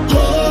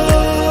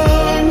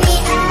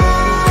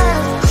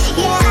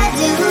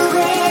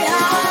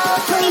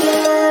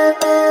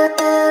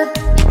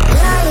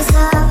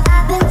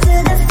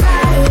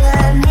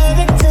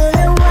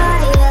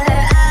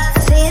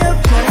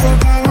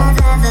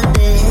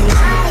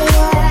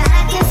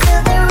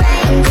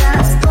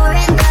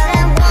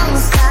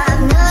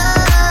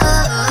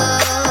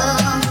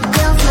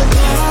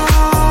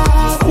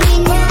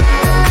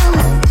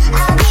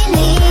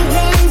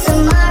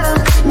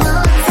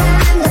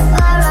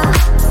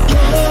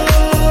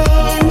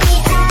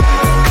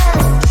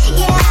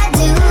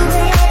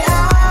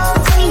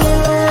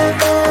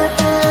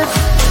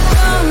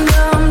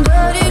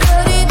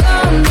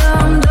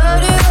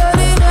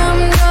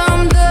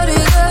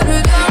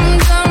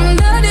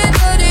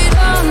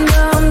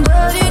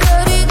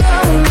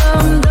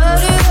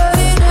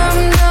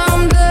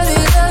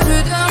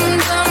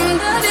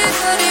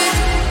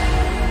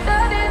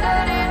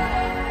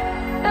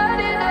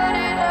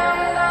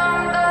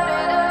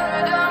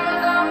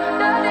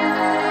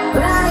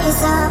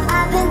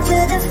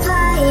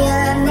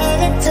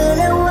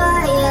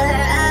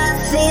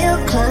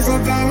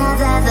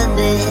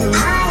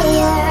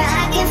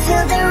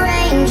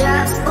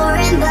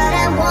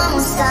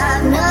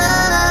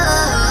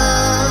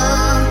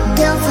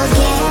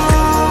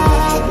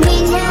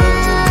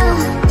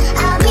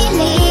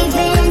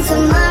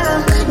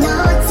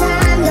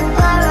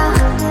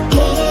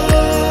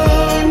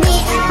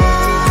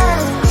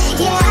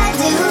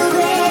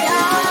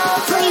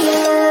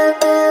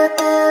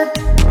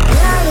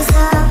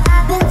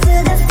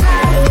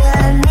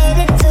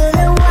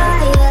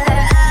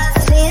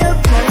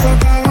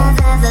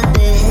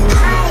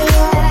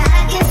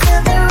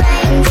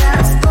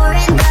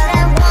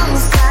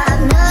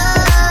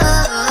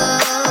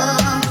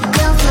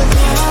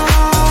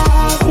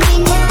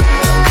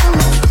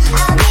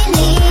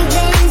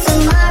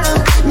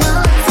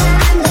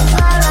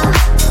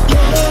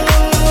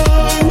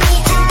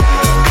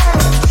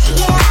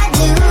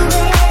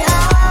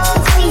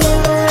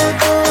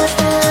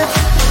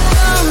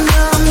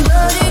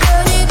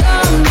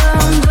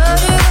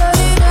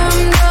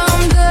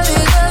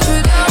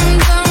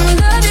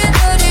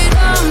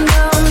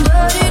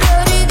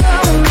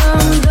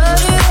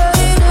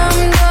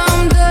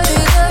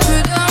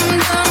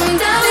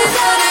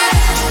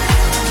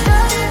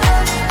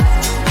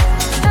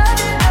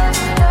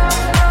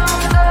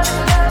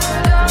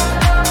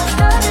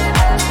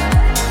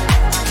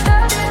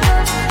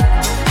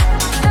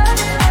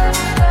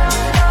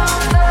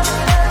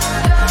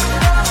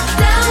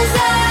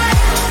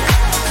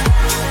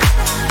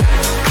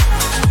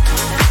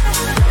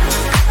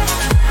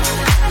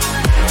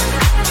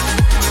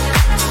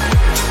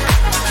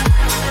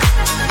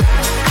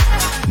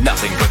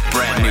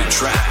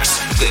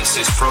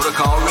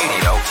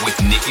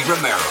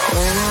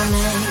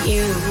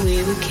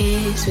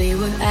 kids, we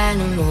were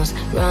animals,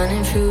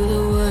 running through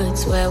the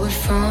woods. Where we're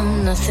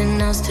from,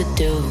 nothing else to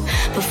do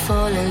but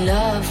fall in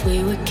love.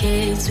 We were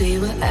kids, we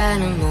were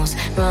animals,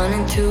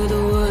 running through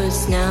the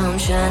woods. Now I'm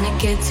trying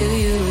to get to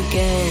you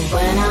again.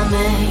 When I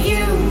met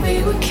you,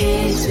 we were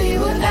kids, we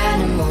were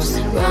animals,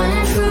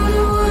 running through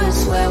the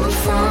woods. Where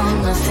we're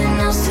from, nothing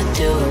else to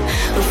do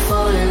but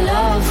fall in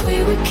love.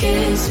 We were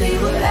kids, we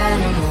were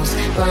animals,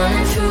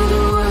 running through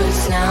the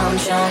woods. Now I'm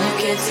trying to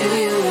get to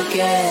you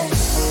again.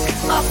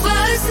 Our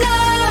first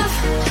love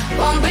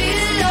won't be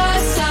the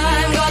last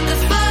time. Got the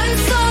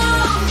first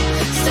song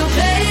still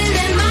playing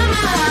in my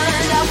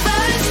mind. Our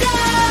first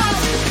love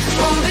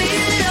won't be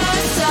the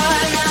last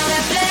time. Now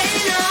they're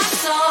playing our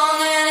song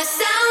and it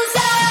sounds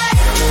like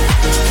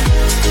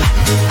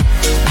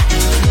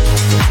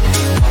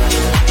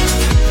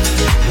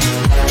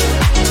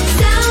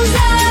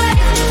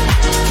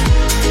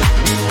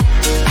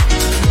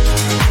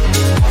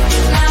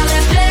now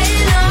they're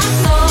playing our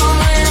song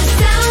and it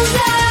sounds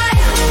like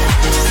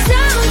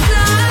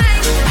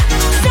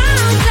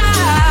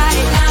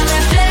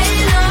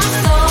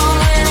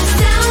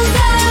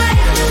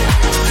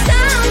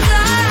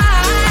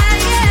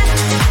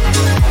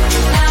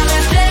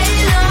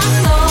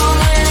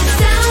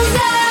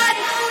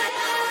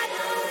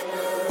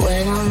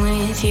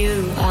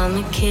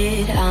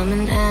kid, I'm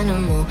an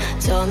animal.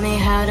 Taught me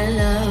how to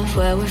love,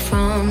 where we're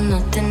from,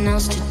 nothing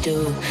else to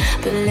do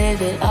but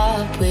live it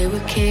up. We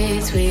were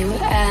kids, we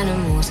were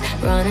animals,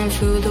 running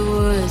through the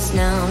woods.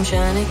 Now I'm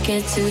trying to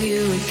get to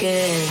you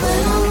again.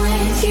 When I'm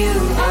with you,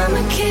 I'm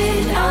a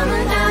kid, I'm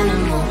an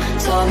animal.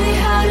 Taught me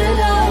how to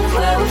love,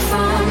 where we're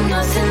from,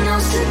 nothing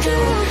else to do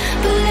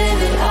but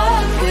live it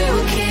up. We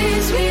were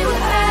kids, we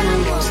were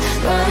animals,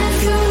 running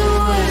through the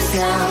woods.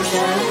 Now I'm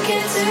trying to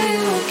get to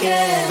you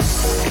again.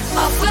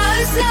 Our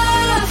first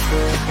love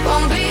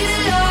won't be the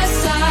last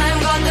time.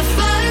 Got the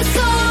first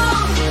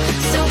song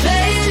still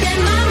playing in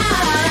my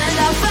mind.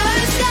 Our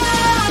first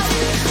love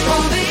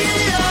won't be the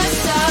last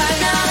time.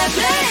 Now they're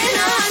playing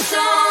our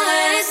song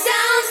and it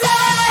sounds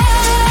like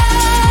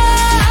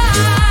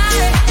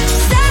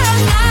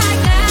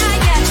that,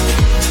 yeah.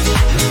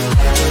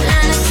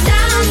 And it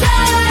sounds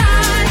like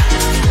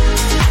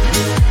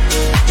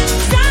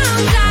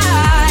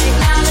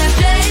now they're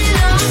playing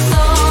our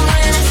song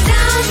and it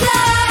sounds like.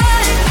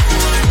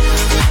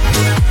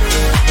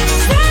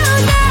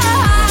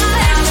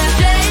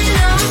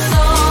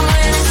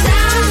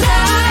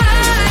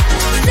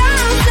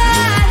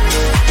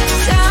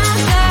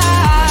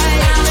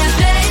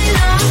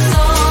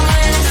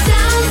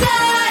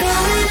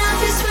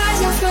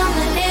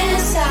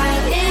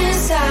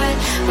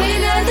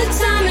 The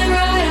timing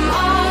right, I'm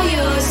all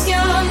yours,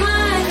 you're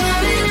mine.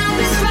 Coming up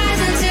is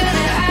rising to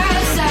the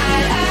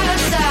outside,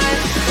 outside.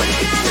 We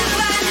got the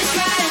vibe just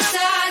right, it's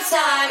our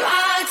time,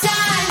 our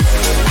time.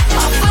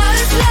 Our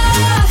first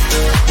love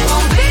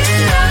won't be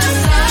the last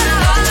time.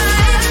 Got the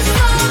first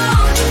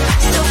song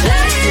still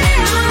playing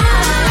in my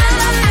mind.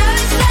 Our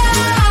first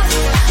love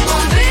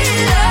won't be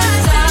the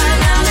last time.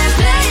 Now they're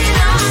playing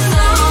our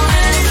song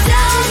and it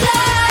sounds like.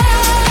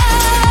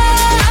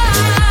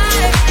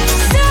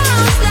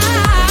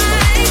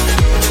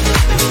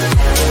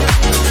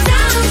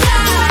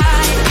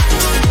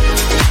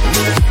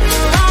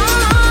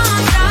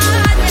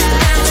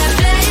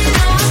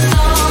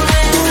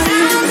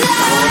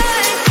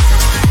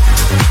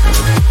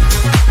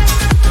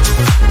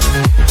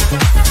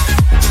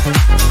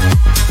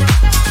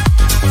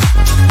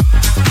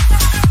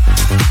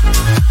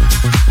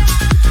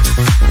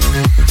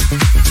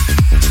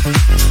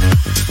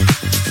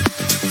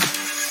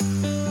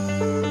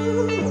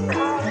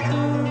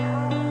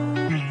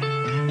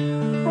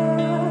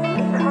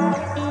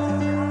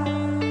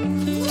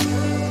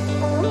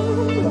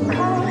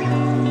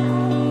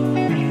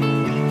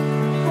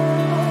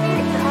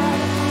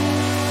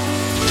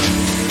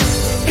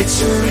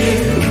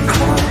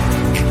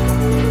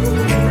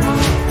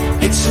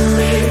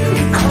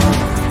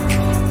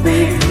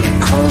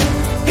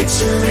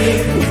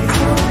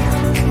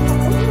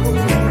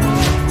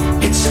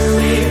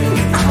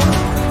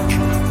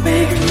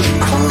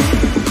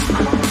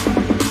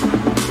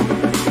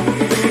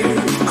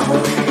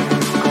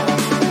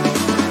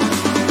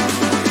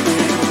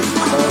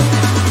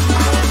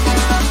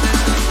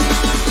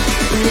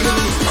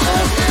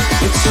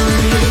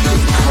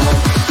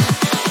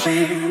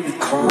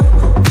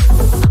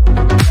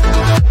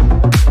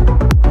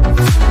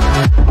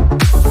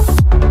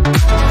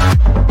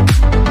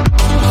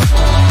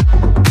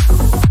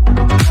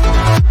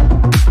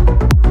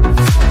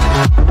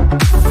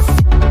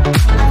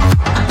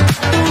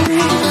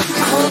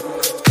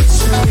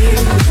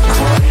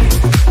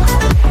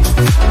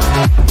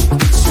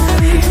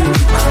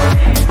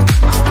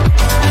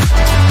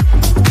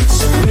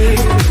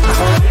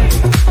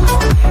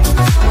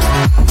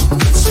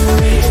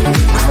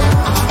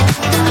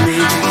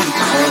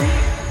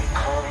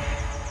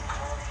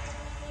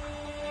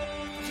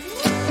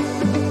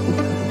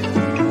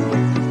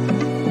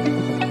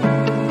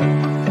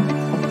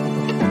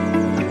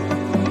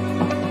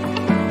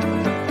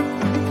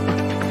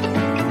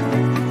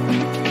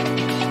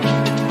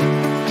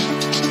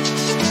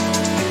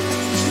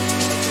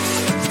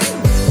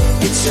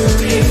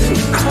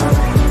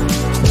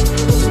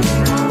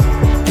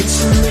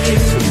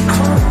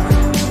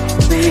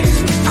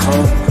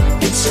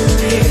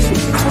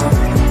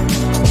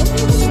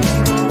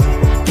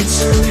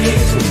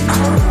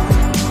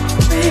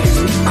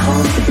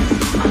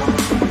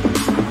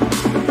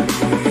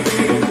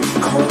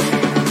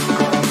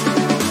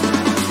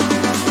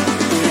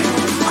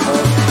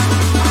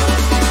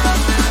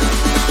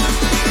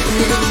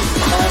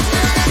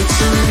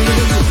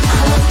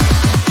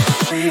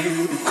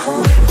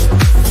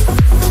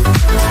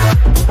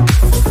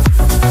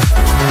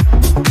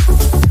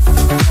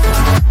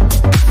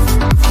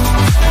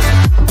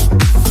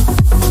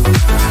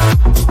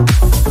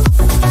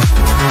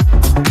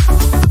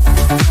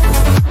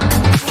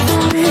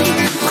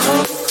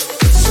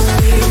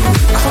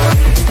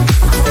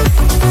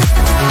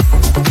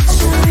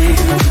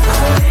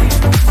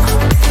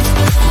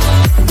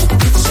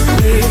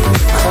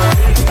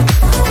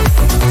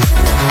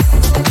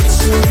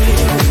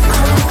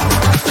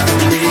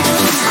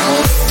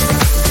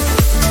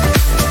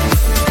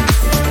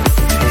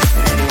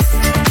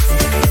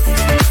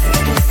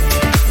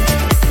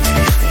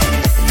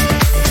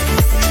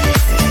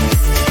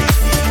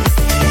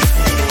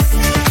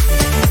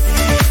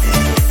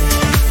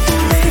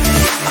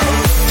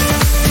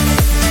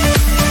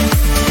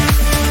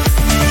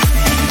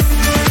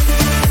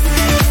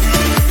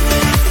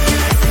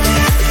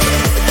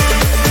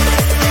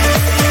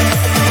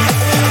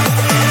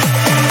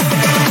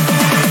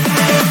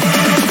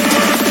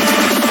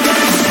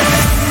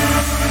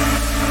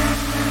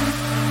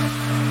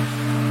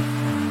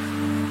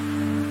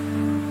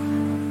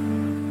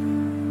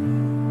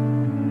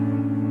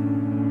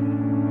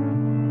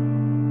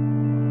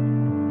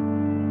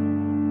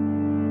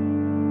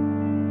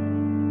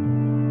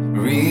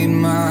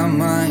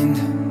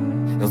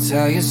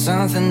 Tell you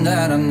something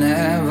that I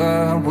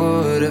never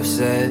would have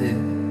said.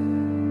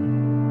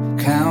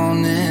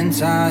 Counting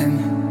time,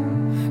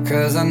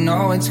 'cause I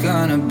know it's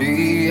gonna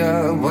be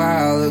a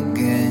while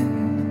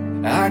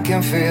again. I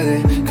can feel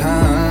it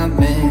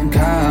coming,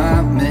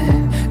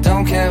 coming.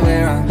 Don't care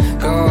where I'm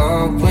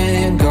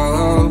going,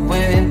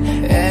 going.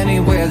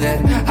 Anywhere that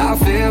I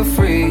feel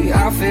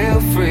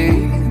free.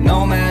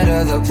 No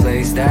matter the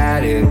place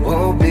that it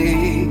will be.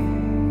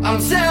 I'm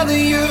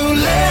telling you,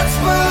 let's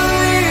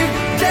believe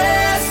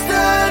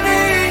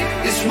destiny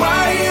is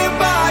right here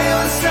by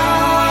your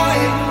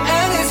side,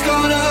 and it's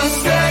gonna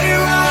stay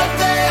right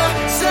there.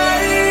 Say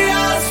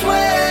I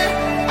swear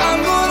I'm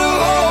gonna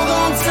hold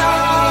on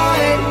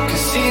tight,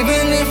 'cause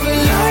even if a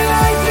night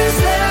like this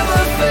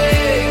never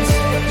fades,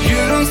 you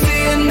don't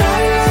see a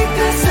night like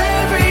this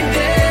every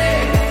day.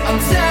 I'm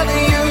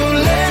telling you,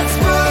 let's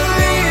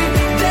believe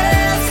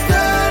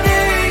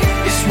destiny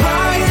is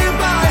right here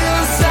by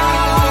your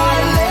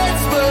side.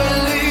 Let's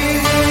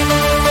believe.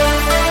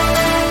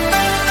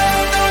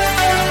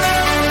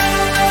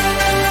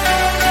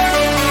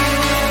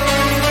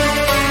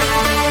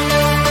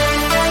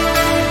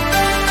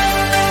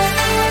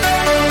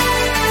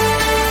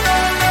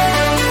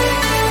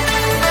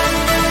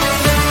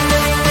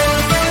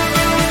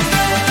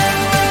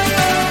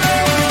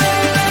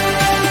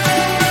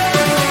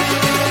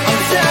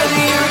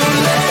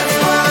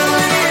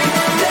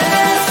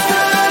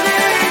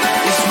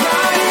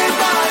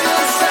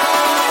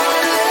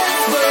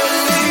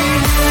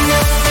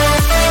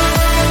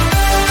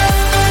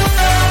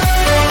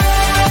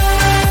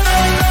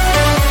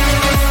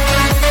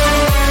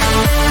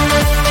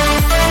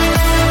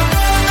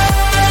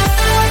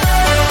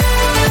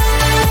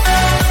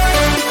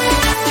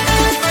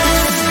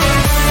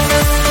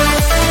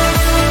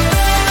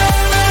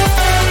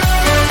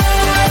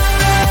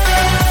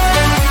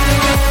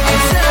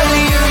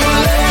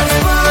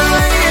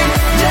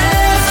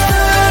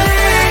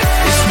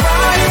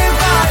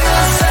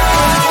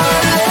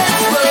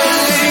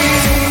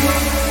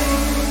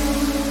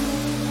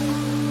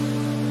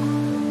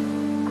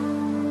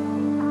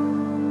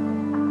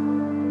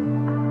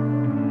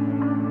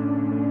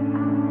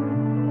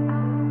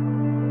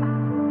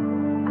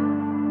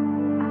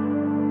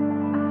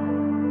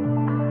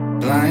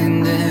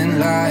 Blinding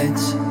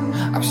lights,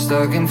 I'm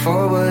stuck in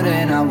forward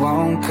and I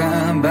won't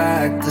come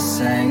back the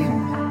same.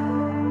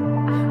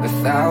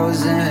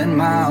 1,000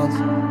 miles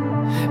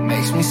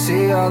makes me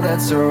see all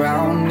that's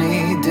around me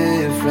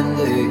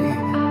differently.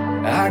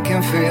 I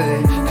can feel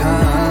it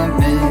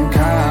coming,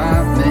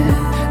 coming.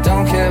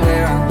 Don't care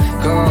where I'm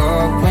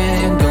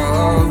going,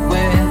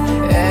 going.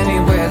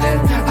 Anywhere that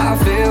I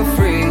feel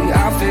free.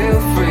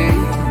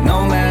 No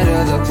matter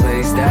the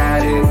place that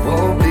it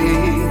will be.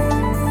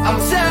 I'm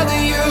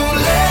telling you,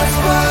 let's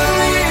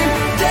believe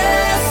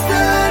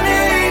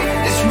destiny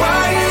is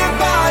right here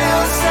by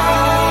your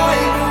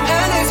side,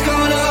 and it's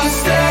gonna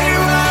stay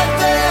right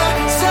there.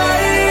 Say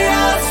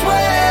I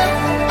swear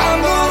I'm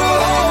gonna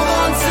hold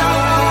on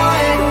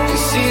tight,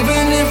 'cause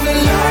even if a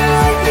night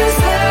like this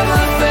never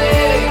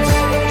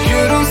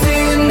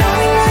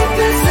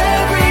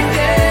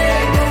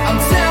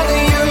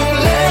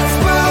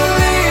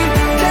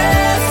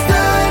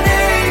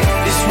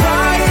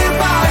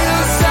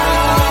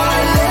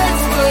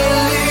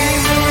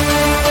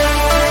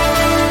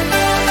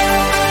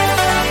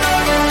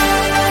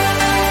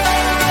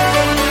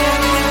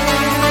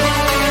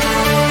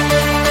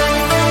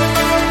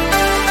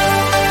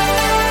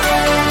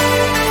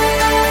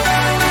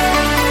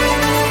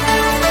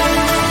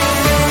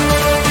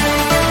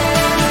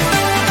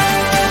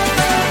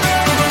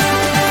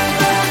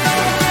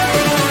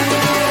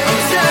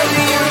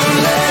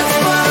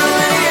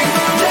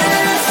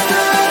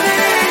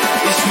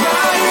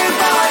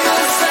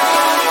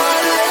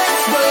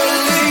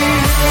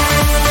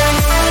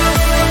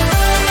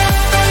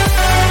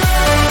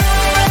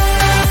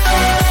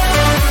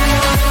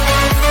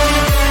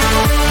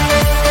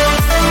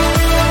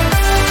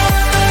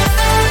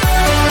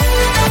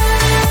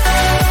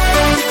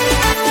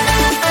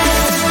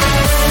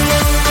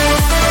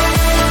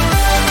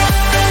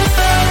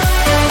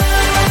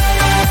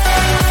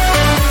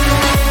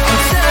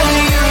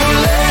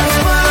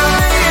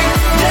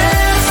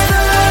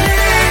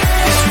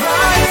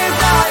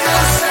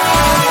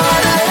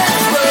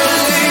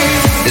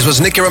This was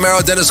Nicky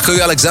Romero, Dennis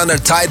Kuyu, Alexander,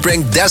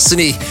 Tidebring,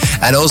 Destiny,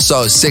 and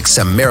also Six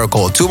and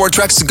Miracle. 2 more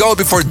tracks to go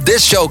before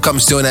this show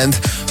comes to an end.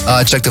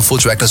 Check the full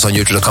tracklist on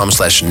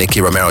youtube.com/Nicky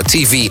Romero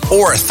TV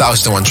or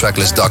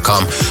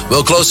 1001tracklist.com.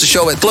 We'll close the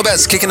show with Club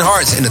S Kicking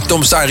Hard in the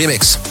Tom Star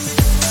remix.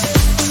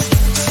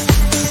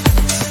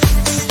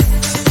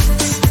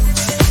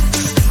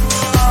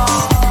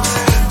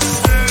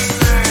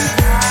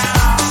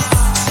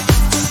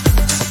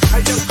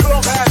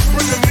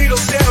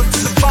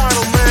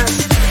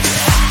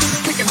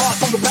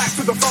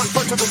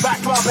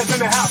 In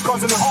the house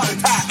causing a heart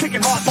attack.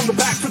 Kicking hard from the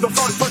back to the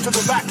front to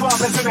the back. Club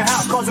is in the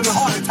house causing a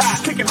heart attack.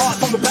 Kicking hard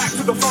from the back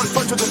to the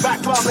front to the back.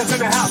 Club is in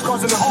the house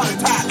causing a heart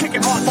attack.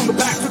 Kicking hard from the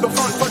back to the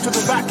front to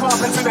the back.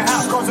 Club is in the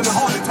house causing a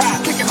heart attack.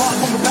 Kicking hard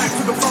from the back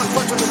to the front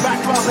to the back.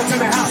 Club is in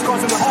the house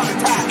causing a heart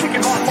attack.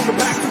 Kicking hard from the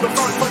back to the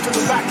front to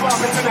the back.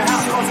 Club is in the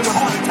house causing a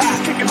heart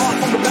attack. Kicking hard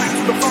from the back to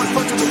the front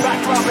to the back.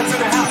 Club is in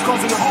the house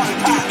causing a heart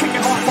attack.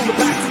 Kicking hard from the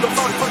back to the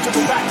front to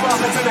the back.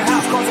 Club is in the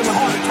house causing a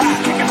heart attack.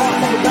 Kicking hard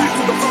from the back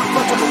to the front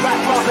to the back.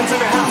 Club is in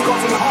the house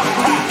causing a heart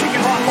attack.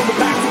 Kicking hard from the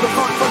back to the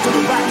front to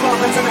the back.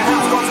 Club is in the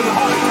house causing a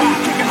heart attack.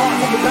 Kicking hard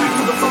from the back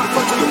to the front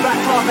to the back.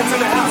 Club is in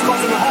the house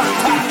causing a heart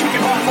attack.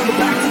 Kicking hard from the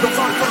back to the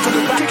front to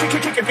the back.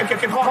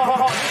 Kicking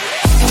hard.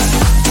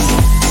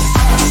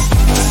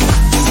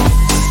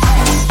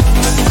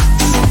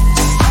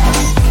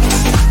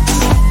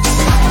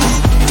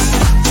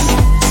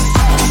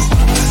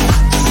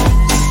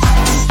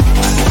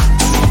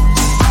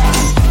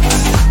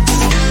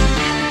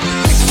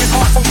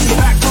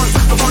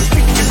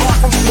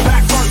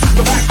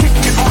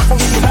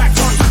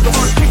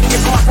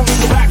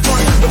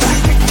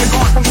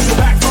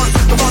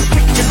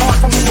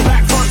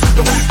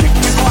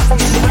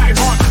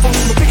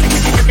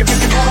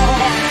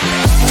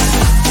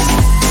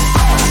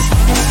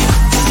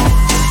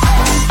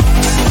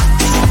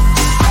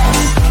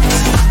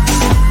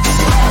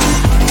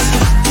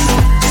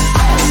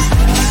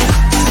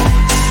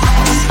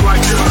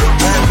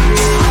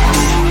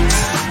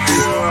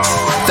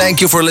 Thank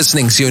you for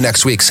listening. See you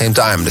next week, same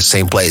time, the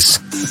same place.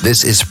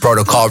 This is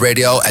Protocol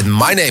Radio, and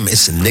my name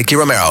is Nicky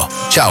Romero.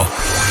 Ciao.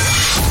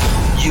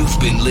 You've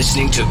been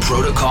listening to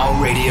Protocol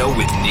Radio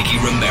with Nicky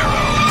Romero.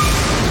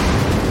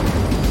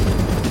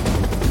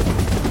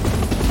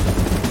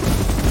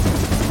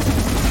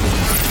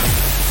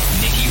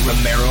 Nicky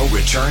Romero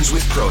returns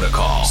with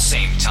Protocol.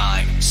 Same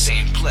time,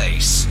 same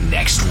place,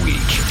 next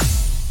week.